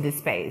going to this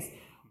space.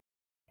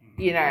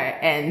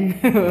 And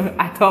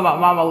I told my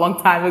mom a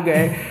long time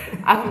ago,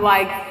 I'm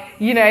like,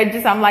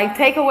 I'm like,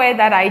 take away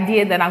that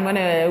idea that I'm going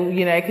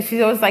to, cause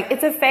she's always like,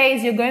 it's a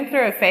phase. You're going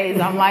through a phase.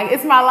 I'm like,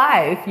 it's my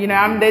life.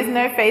 There's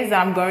no phase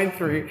that I'm going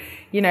through.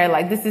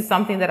 Like, this is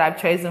something that I've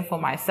chosen for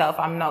myself.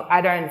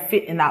 I don't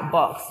fit in that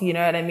box. You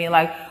know what I mean?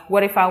 Like,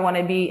 what if I want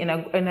to be in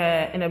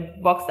a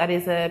box that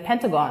is a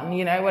pentagon?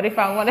 What if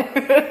I want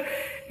to,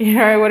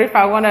 what if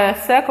I want a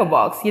circle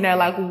box?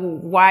 Like,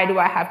 why do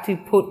I have to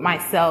put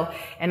myself?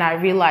 And I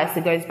realized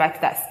it goes back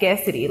to that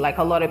scarcity. Like,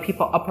 a lot of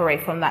people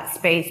operate from that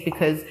space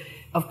because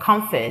of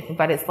comfort,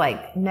 but it's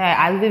like, no,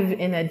 I live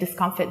in a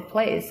discomfort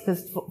place.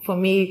 Cause for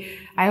me,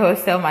 I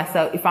always tell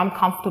myself, if I'm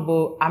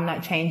comfortable, I'm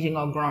not changing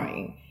or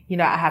growing.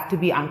 I have to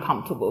be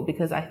uncomfortable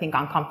because I think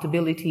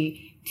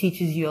uncomfortability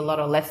teaches you a lot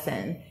of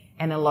lesson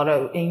and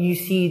and you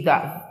see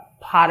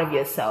that part of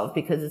yourself,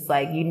 because it's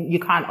like, you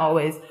can't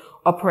always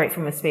operate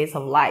from a space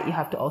of light. You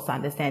have to also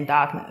understand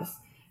darkness,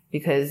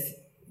 because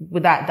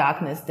without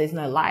darkness, there's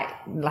no light.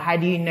 How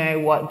do you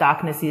know what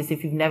darkness is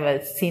if you've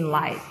never seen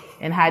light?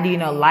 And how do you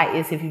know light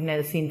is if you've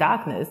never seen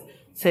darkness?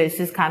 So it's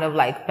just kind of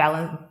like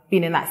balance,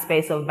 being in that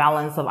space of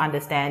balance, of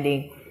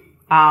understanding.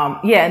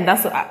 And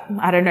that's what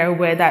I don't know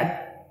where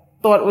that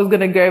thought was going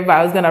to go, but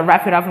I was going to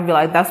wrap it up and be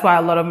like, that's why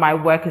a lot of my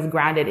work is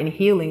grounded in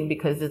healing,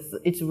 because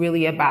it's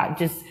really about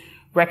just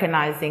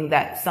recognizing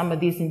that some of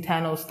these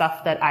internal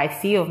stuff that I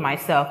see of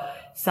myself,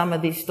 some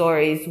of these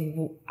stories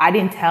I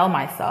didn't tell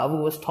myself,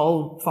 it was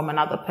told from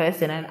another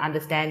person, and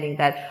understanding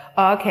that,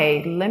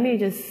 okay, let me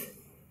just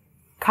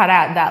cut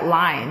out that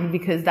line,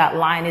 because that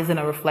line isn't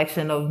a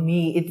reflection of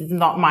me. It's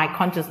not my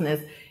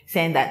consciousness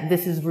saying that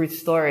this is Ruth's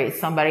story. It's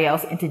somebody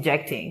else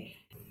interjecting.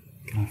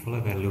 Can I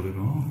follow that a little bit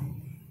more?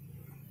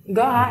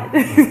 Go ahead.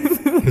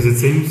 Because it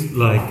seems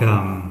like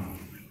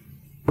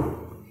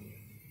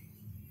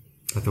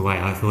the way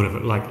I thought of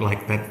it, like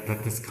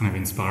that this kind of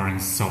inspiring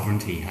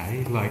sovereignty,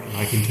 hey?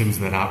 Like in terms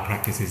of that art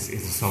practice is a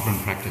sovereign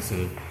practice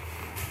of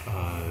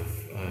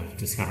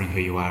discovering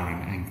who you are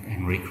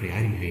and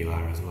recreating who you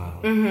are as well.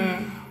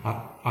 Mm-hmm.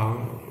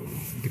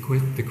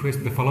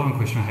 The following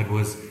question I had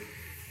was,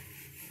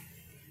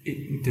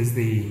 does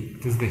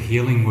the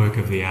healing work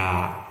of the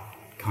art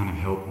kind of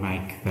help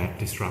make that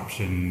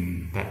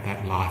disruption,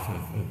 that life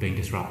of being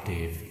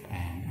disruptive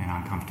and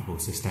uncomfortable,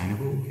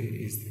 sustainable?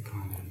 Is the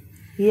kind of...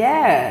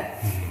 Yeah.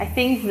 I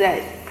think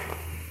that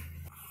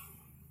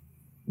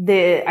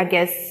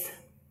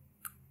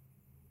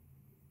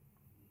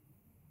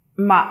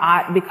my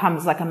art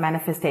becomes like a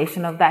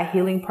manifestation of that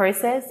healing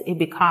process. It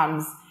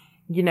becomes,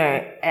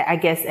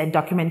 a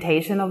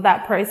documentation of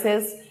that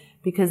process,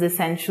 because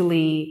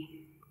essentially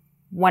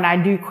when I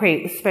do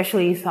create,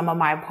 especially some of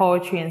my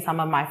poetry and some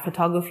of my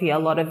photography, a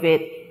lot of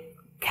it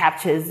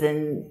captures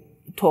and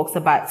talks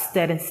about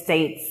certain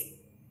states,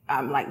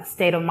 like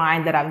state of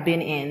mind that I've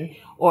been in,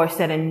 or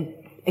certain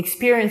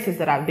experiences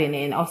that I've been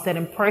in, or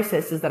certain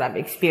processes that I've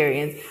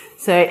experienced.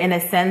 So in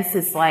a sense,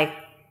 it's like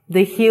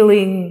the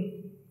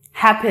healing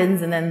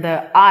happens and then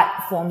the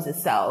art forms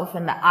itself,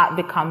 and the art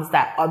becomes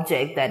that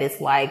object that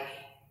is like,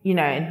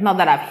 not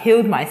that I've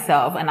healed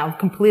myself and I'm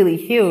completely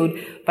healed,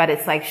 but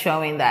it's like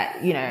showing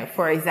that,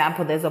 for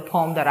example, there's a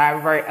poem that I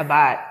wrote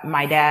about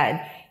my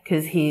dad,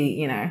 because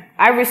he,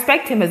 I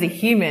respect him as a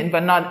human,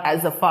 but not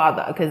as a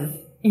father, because,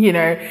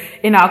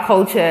 in our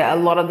culture, a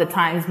lot of the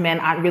times men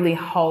aren't really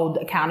held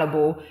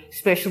accountable,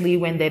 especially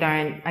when they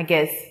don't,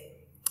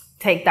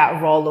 take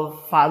that role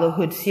of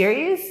fatherhood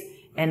serious.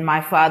 And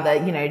my father,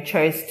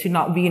 chose to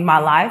not be in my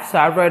life. So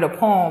I wrote a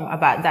poem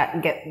about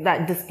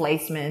that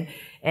displacement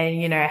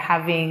and,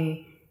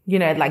 having, you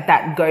know, like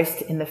that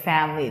ghost in the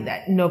family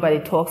that nobody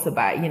talks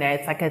about. You know,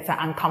 it's like it's an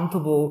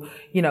uncomfortable,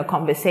 you know,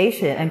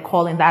 conversation, and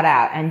calling that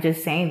out and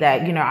just saying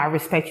that, you know, I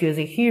respect you as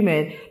a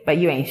human, but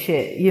you ain't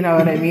shit. You know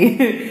what I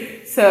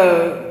mean?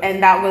 So,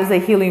 and that was a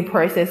healing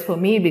process for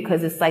me,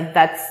 because it's like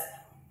that's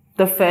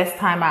the first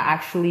time I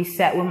actually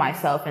sat with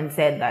myself and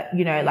said that,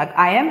 you know, like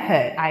I am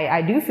hurt.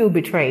 I do feel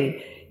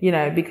betrayed, you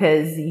know,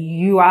 because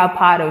you are a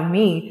part of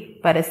me,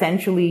 but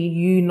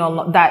essentially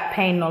that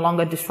pain no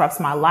longer disrupts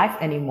my life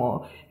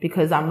anymore,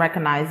 because I'm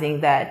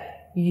recognizing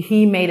that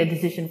he made a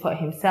decision for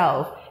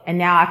himself, and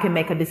now I can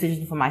make a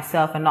decision for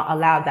myself and not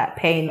allow that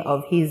pain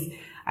of his,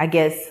 I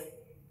guess,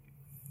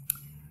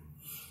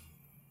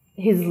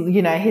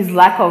 his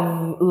lack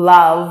of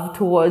love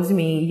towards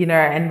me, you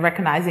know, and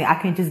recognizing I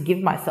can just give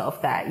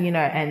myself that, you know,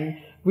 and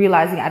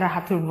realizing I don't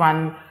have to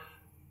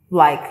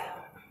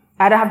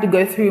I don't have to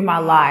go through my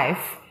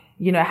life,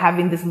 you know,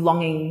 having this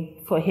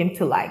longing for him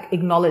to like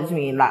acknowledge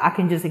me. Like I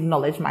can just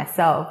acknowledge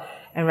myself,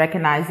 and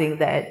recognizing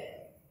that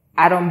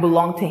I don't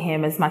belong to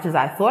him as much as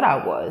I thought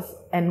I was,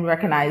 and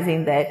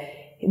recognizing that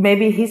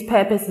maybe his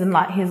purpose in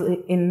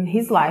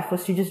his life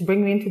was to just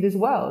bring me into this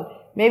world.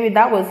 Maybe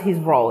that was his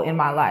role in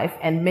my life,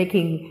 and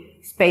making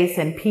space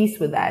and peace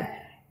with that.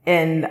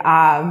 And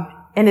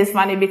it's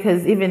funny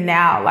because even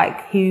now,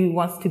 like he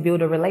wants to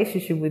build a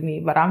relationship with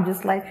me, but I'm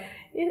just like,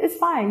 it's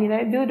fine, you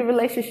know, build a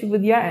relationship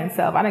with your own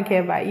self. I don't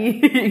care about you,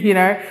 you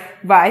know,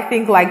 but I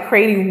think like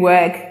creating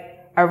work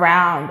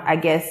around, I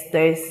guess,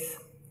 those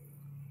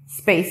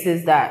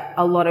spaces that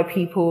a lot of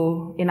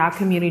people in our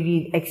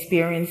community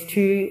experience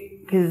too,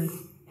 because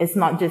it's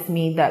not just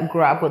me that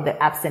grew up with the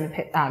absent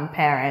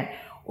parent,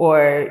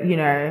 or, you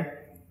know,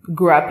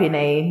 grew up in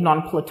a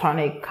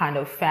non-platonic kind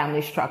of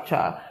family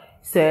structure.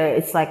 So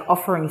it's like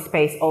offering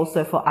space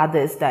also for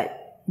others that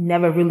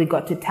never really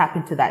got to tap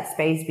into that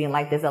space, being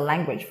like, there's a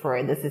language for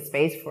it, there's a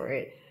space for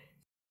it.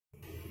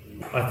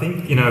 I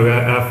think, you know,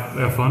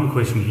 our final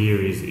question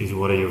here is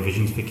what are your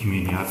visions for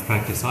community arts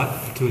practice?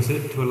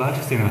 To a large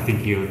extent, I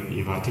think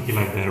you've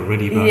articulated that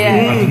already, but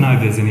I don't know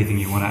if there's anything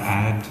you want to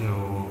add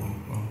or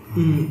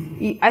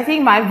I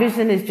think my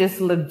vision is just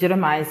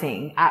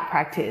legitimizing art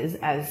practice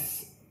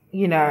as,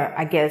 you know,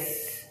 I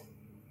guess,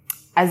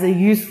 as a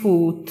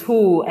useful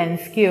tool and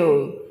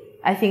skill.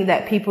 I think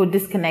that people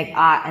disconnect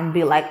art and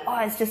be like,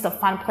 oh, it's just a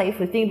fun,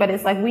 playful thing. But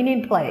it's like, we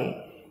need play.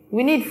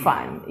 We need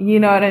fun. You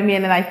know what I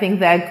mean? And I think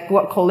that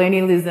what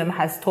colonialism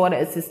has taught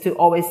us is to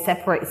always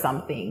separate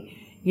something,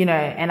 you know,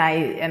 and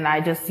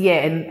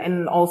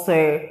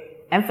also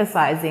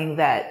emphasizing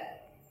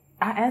that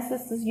our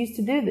ancestors used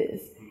to do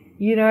this.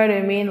 You know what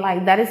I mean?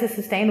 Like that is a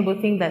sustainable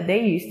thing that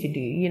they used to do,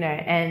 you know,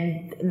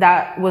 and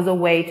that was a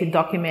way to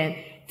document,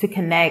 to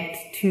connect,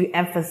 to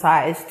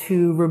emphasize,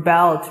 to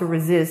rebel, to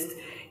resist,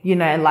 you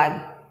know, like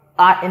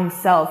art in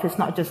itself is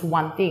not just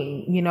one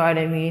thing. You know what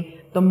I mean?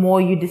 The more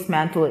you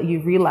dismantle it, you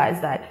realize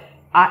that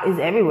art is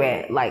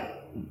everywhere. Like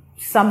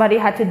somebody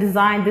had to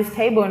design this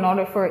table in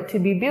order for it to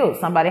be built.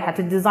 Somebody had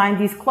to design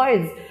these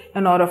clothes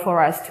in order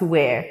for us to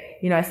wear.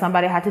 You know,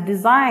 somebody had to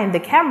design the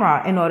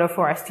camera in order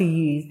for us to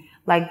use.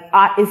 Like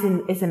art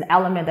is an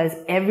element that is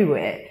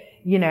everywhere.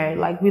 You know,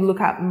 like we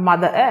look at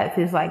Mother Earth,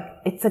 it's like,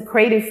 it's a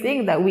creative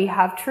thing that we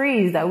have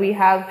trees, that we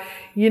have,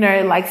 you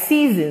know, like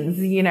seasons,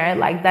 you know,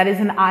 like that is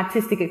an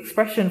artistic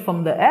expression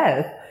from the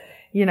earth,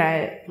 you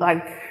know,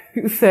 like,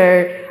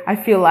 so I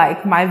feel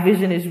like my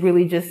vision is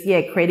really just,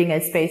 creating a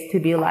space to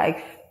be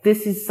like,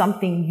 this is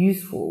something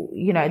useful,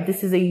 you know,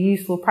 this is a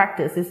useful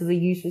practice, this is a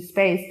useful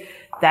space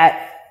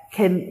that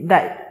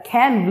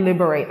can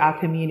liberate our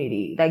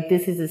community. Like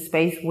this is a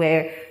space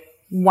where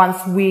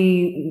because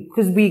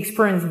we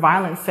experience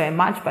violence so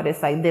much, but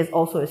it's like there's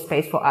also a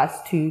space for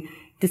us to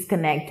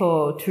disconnect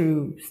or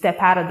to step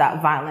out of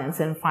that violence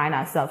and find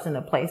ourselves in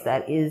a place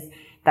that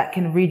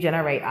can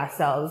regenerate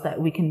ourselves,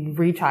 that we can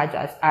recharge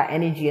our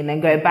energy and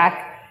then go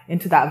back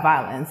into that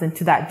violence,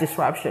 into that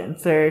disruption.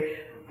 So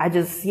I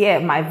just,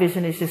 my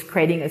vision is just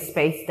creating a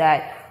space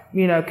that,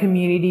 you know,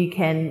 community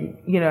can,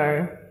 you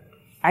know,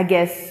 I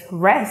guess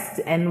rest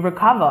and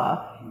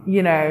recover,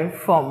 you know,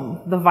 from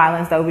the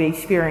violence that we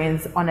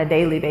experience on a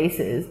daily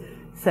basis.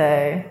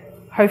 So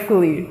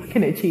hopefully we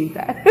can achieve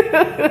that.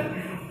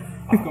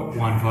 I've got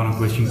one final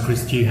question.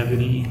 Chris, do you have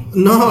any?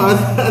 No, I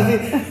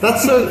think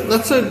that's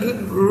so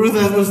good, Ruth.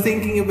 I was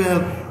thinking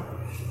about,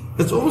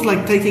 it's almost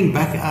like taking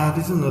back art,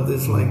 isn't it?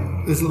 There's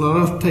a lot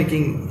of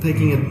taking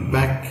it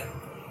back,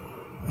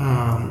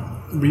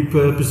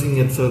 repurposing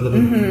it so that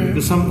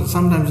because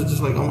sometimes it's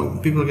just like, oh,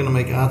 people are going to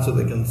make art so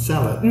they can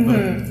sell it,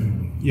 but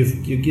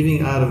you're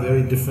giving art a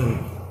very different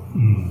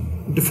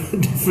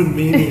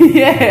meaning.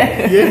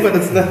 But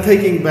it's that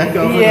taking back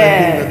of it, I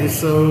think, that is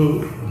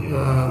so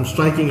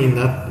striking in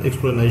that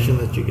explanation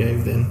that you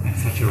gave then.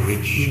 It's such a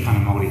rich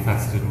kind of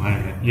multifaceted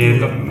way.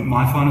 Look,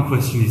 my final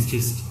question is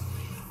just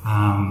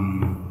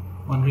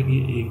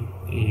wondering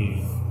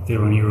if there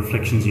were any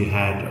reflections you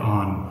had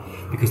on,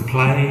 because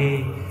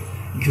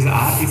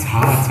art is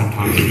hard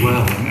sometimes as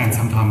well, and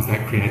sometimes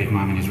that creative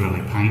moment is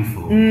really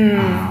painful.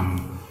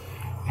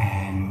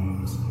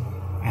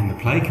 And the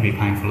play can be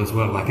painful as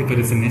well, but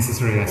it's a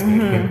necessary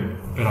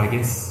aspect. But I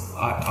guess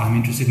I'm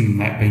interested in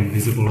that being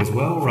visible as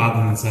well, rather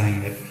than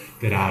saying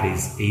that art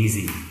is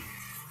easy.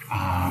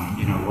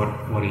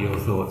 What are your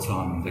thoughts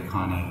on the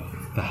kind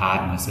of the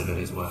hardness of it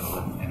as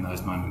well, and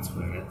those moments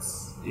where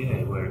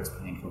it's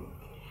painful?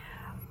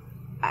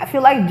 I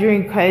feel like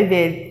during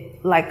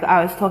COVID, like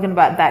I was talking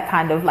about that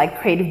kind of like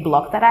creative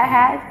block that I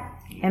had.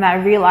 And I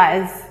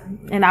realized,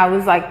 and I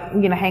was like,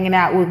 hanging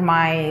out with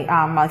my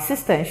my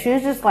sister, and she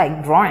was just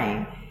like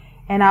drawing.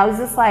 And I was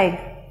just like,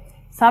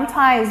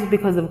 sometimes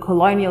because of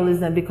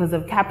colonialism, because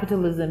of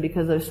capitalism,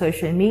 because of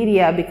social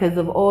media, because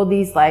of all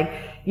these like,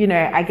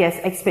 I guess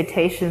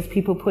expectations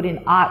people put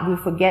in art, we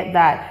forget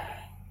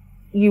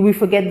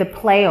the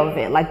play of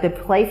it, like the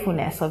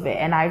playfulness of it.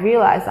 And I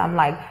realized I'm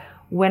like,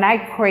 when I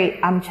create,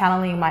 I'm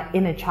channeling my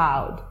inner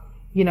child.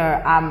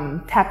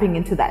 I'm tapping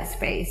into that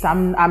space.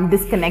 I'm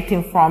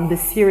disconnecting from the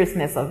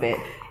seriousness of it,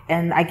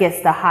 and I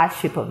guess the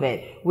hardship of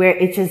it, where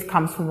it just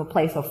comes from a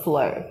place of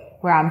flow,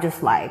 where I'm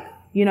just like,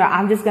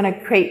 I'm just going to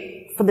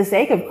create for the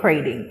sake of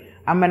creating.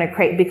 I'm going to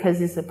create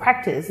because it's a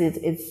practice.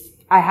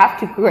 I have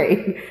to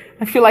create.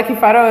 I feel like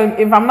if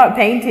I'm not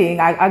painting,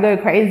 I go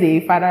crazy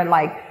if I don't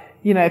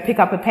pick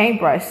up a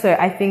paintbrush. So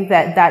I think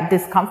that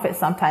discomfort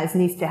sometimes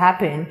needs to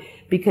happen,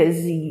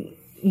 because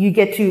you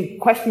get to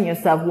question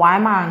yourself, why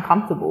am I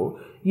uncomfortable?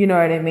 You know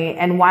what I mean?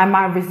 And why am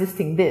I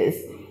resisting this?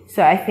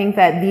 So I think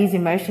that these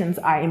emotions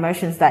are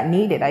emotions that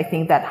need it. I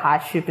think that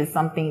hardship is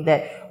something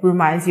that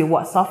reminds you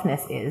what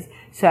softness is.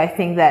 So I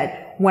think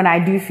that when I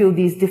do feel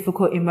these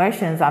difficult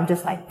emotions, I'm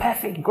just like,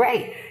 perfect,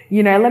 great.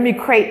 Let me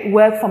create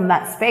work from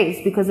that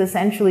space, because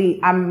essentially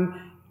I'm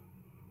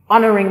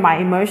honoring my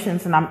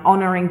emotions and I'm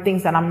honoring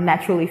things that I'm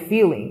naturally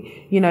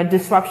feeling.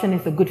 Disruption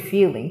is a good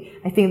feeling.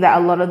 I think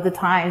that a lot of the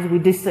times we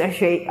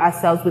dissociate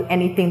ourselves with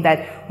anything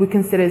that we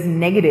consider as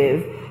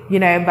negative,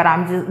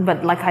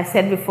 but like I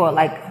said before,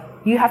 like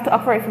you have to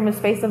operate from a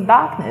space of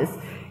darkness.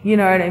 You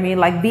know what I mean?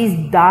 Like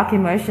these dark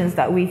emotions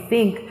that we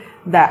think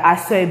that are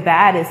so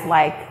bad is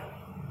like,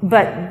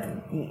 but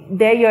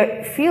they're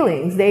your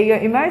feelings, they're your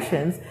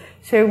emotions.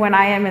 So when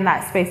I am in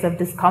that space of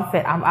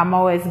discomfort, I'm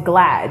always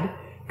glad.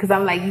 Because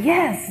I'm like,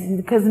 yes,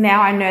 because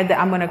now I know that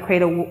I'm going to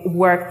create a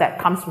work that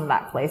comes from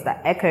that place,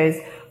 that echoes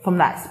from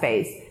that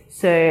space.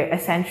 So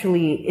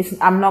essentially,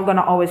 I'm not going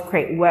to always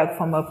create work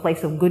from a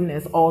place of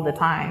goodness all the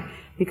time,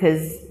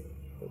 because,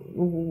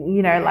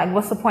 like,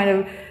 what's the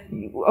point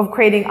of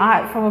creating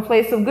art from a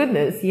place of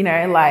goodness?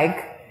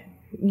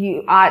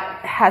 Art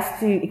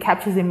it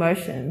captures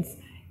emotions,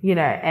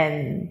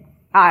 and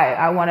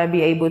I want to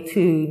be able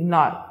to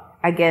not,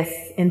 I guess,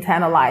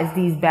 internalize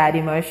these bad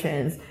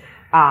emotions.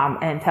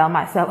 And tell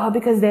myself,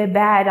 because they're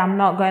bad, I'm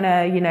not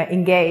gonna,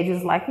 engage.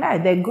 It's like, no,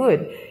 they're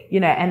good,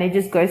 and it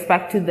just goes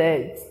back to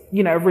the,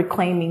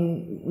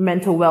 reclaiming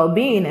mental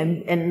well-being.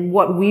 And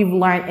what we've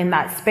learned in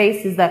that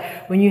space is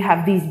that when you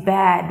have these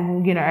bad,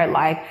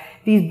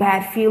 these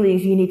bad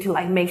feelings, you need to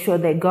make sure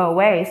they go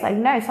away. It's like,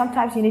 no,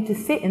 sometimes you need to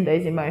sit in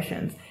those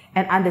emotions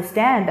and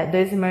understand that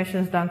those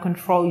emotions don't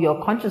control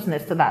your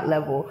consciousness to that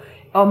level.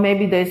 Or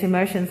maybe those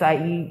emotions are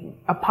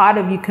a part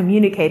of you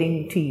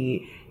communicating to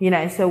you.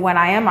 So when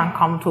I am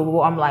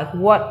uncomfortable, I'm like,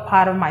 what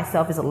part of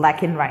myself is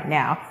lacking right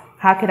now?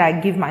 How could I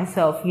give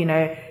myself, room?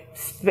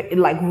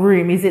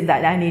 Is it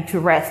that I need to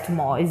rest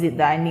more? Is it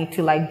that I need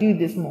to do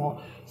this more?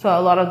 So a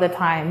lot of the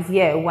times,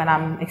 when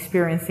I'm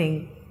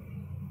experiencing,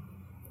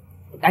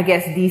 I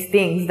guess, these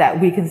things that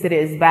we consider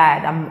as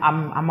bad,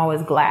 I'm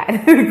always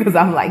glad because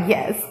I'm like,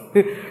 yes,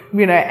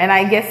 and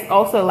I guess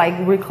also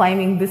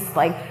reclaiming this,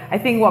 I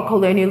think what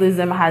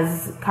colonialism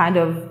has kind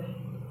of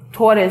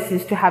taught us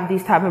is to have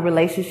this type of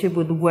relationship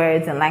with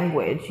words and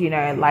language.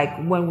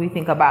 When we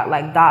think about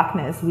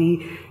darkness,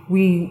 we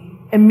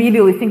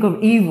immediately think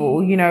of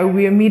evil,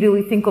 we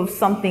immediately think of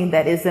something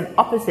that is an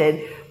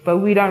opposite, but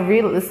we don't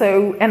realize.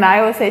 So, and I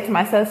always say to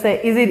myself,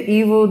 is it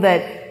evil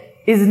that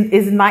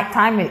is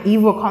nighttime an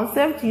evil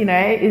concept?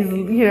 Is,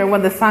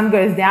 when the sun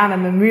goes down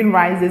and the moon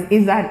rises,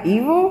 is that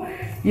evil?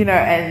 So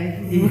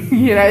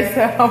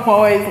I'm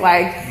always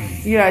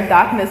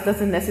darkness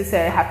doesn't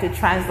necessarily have to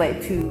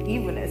translate to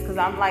evilness, because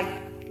I'm like,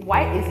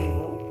 white is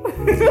evil.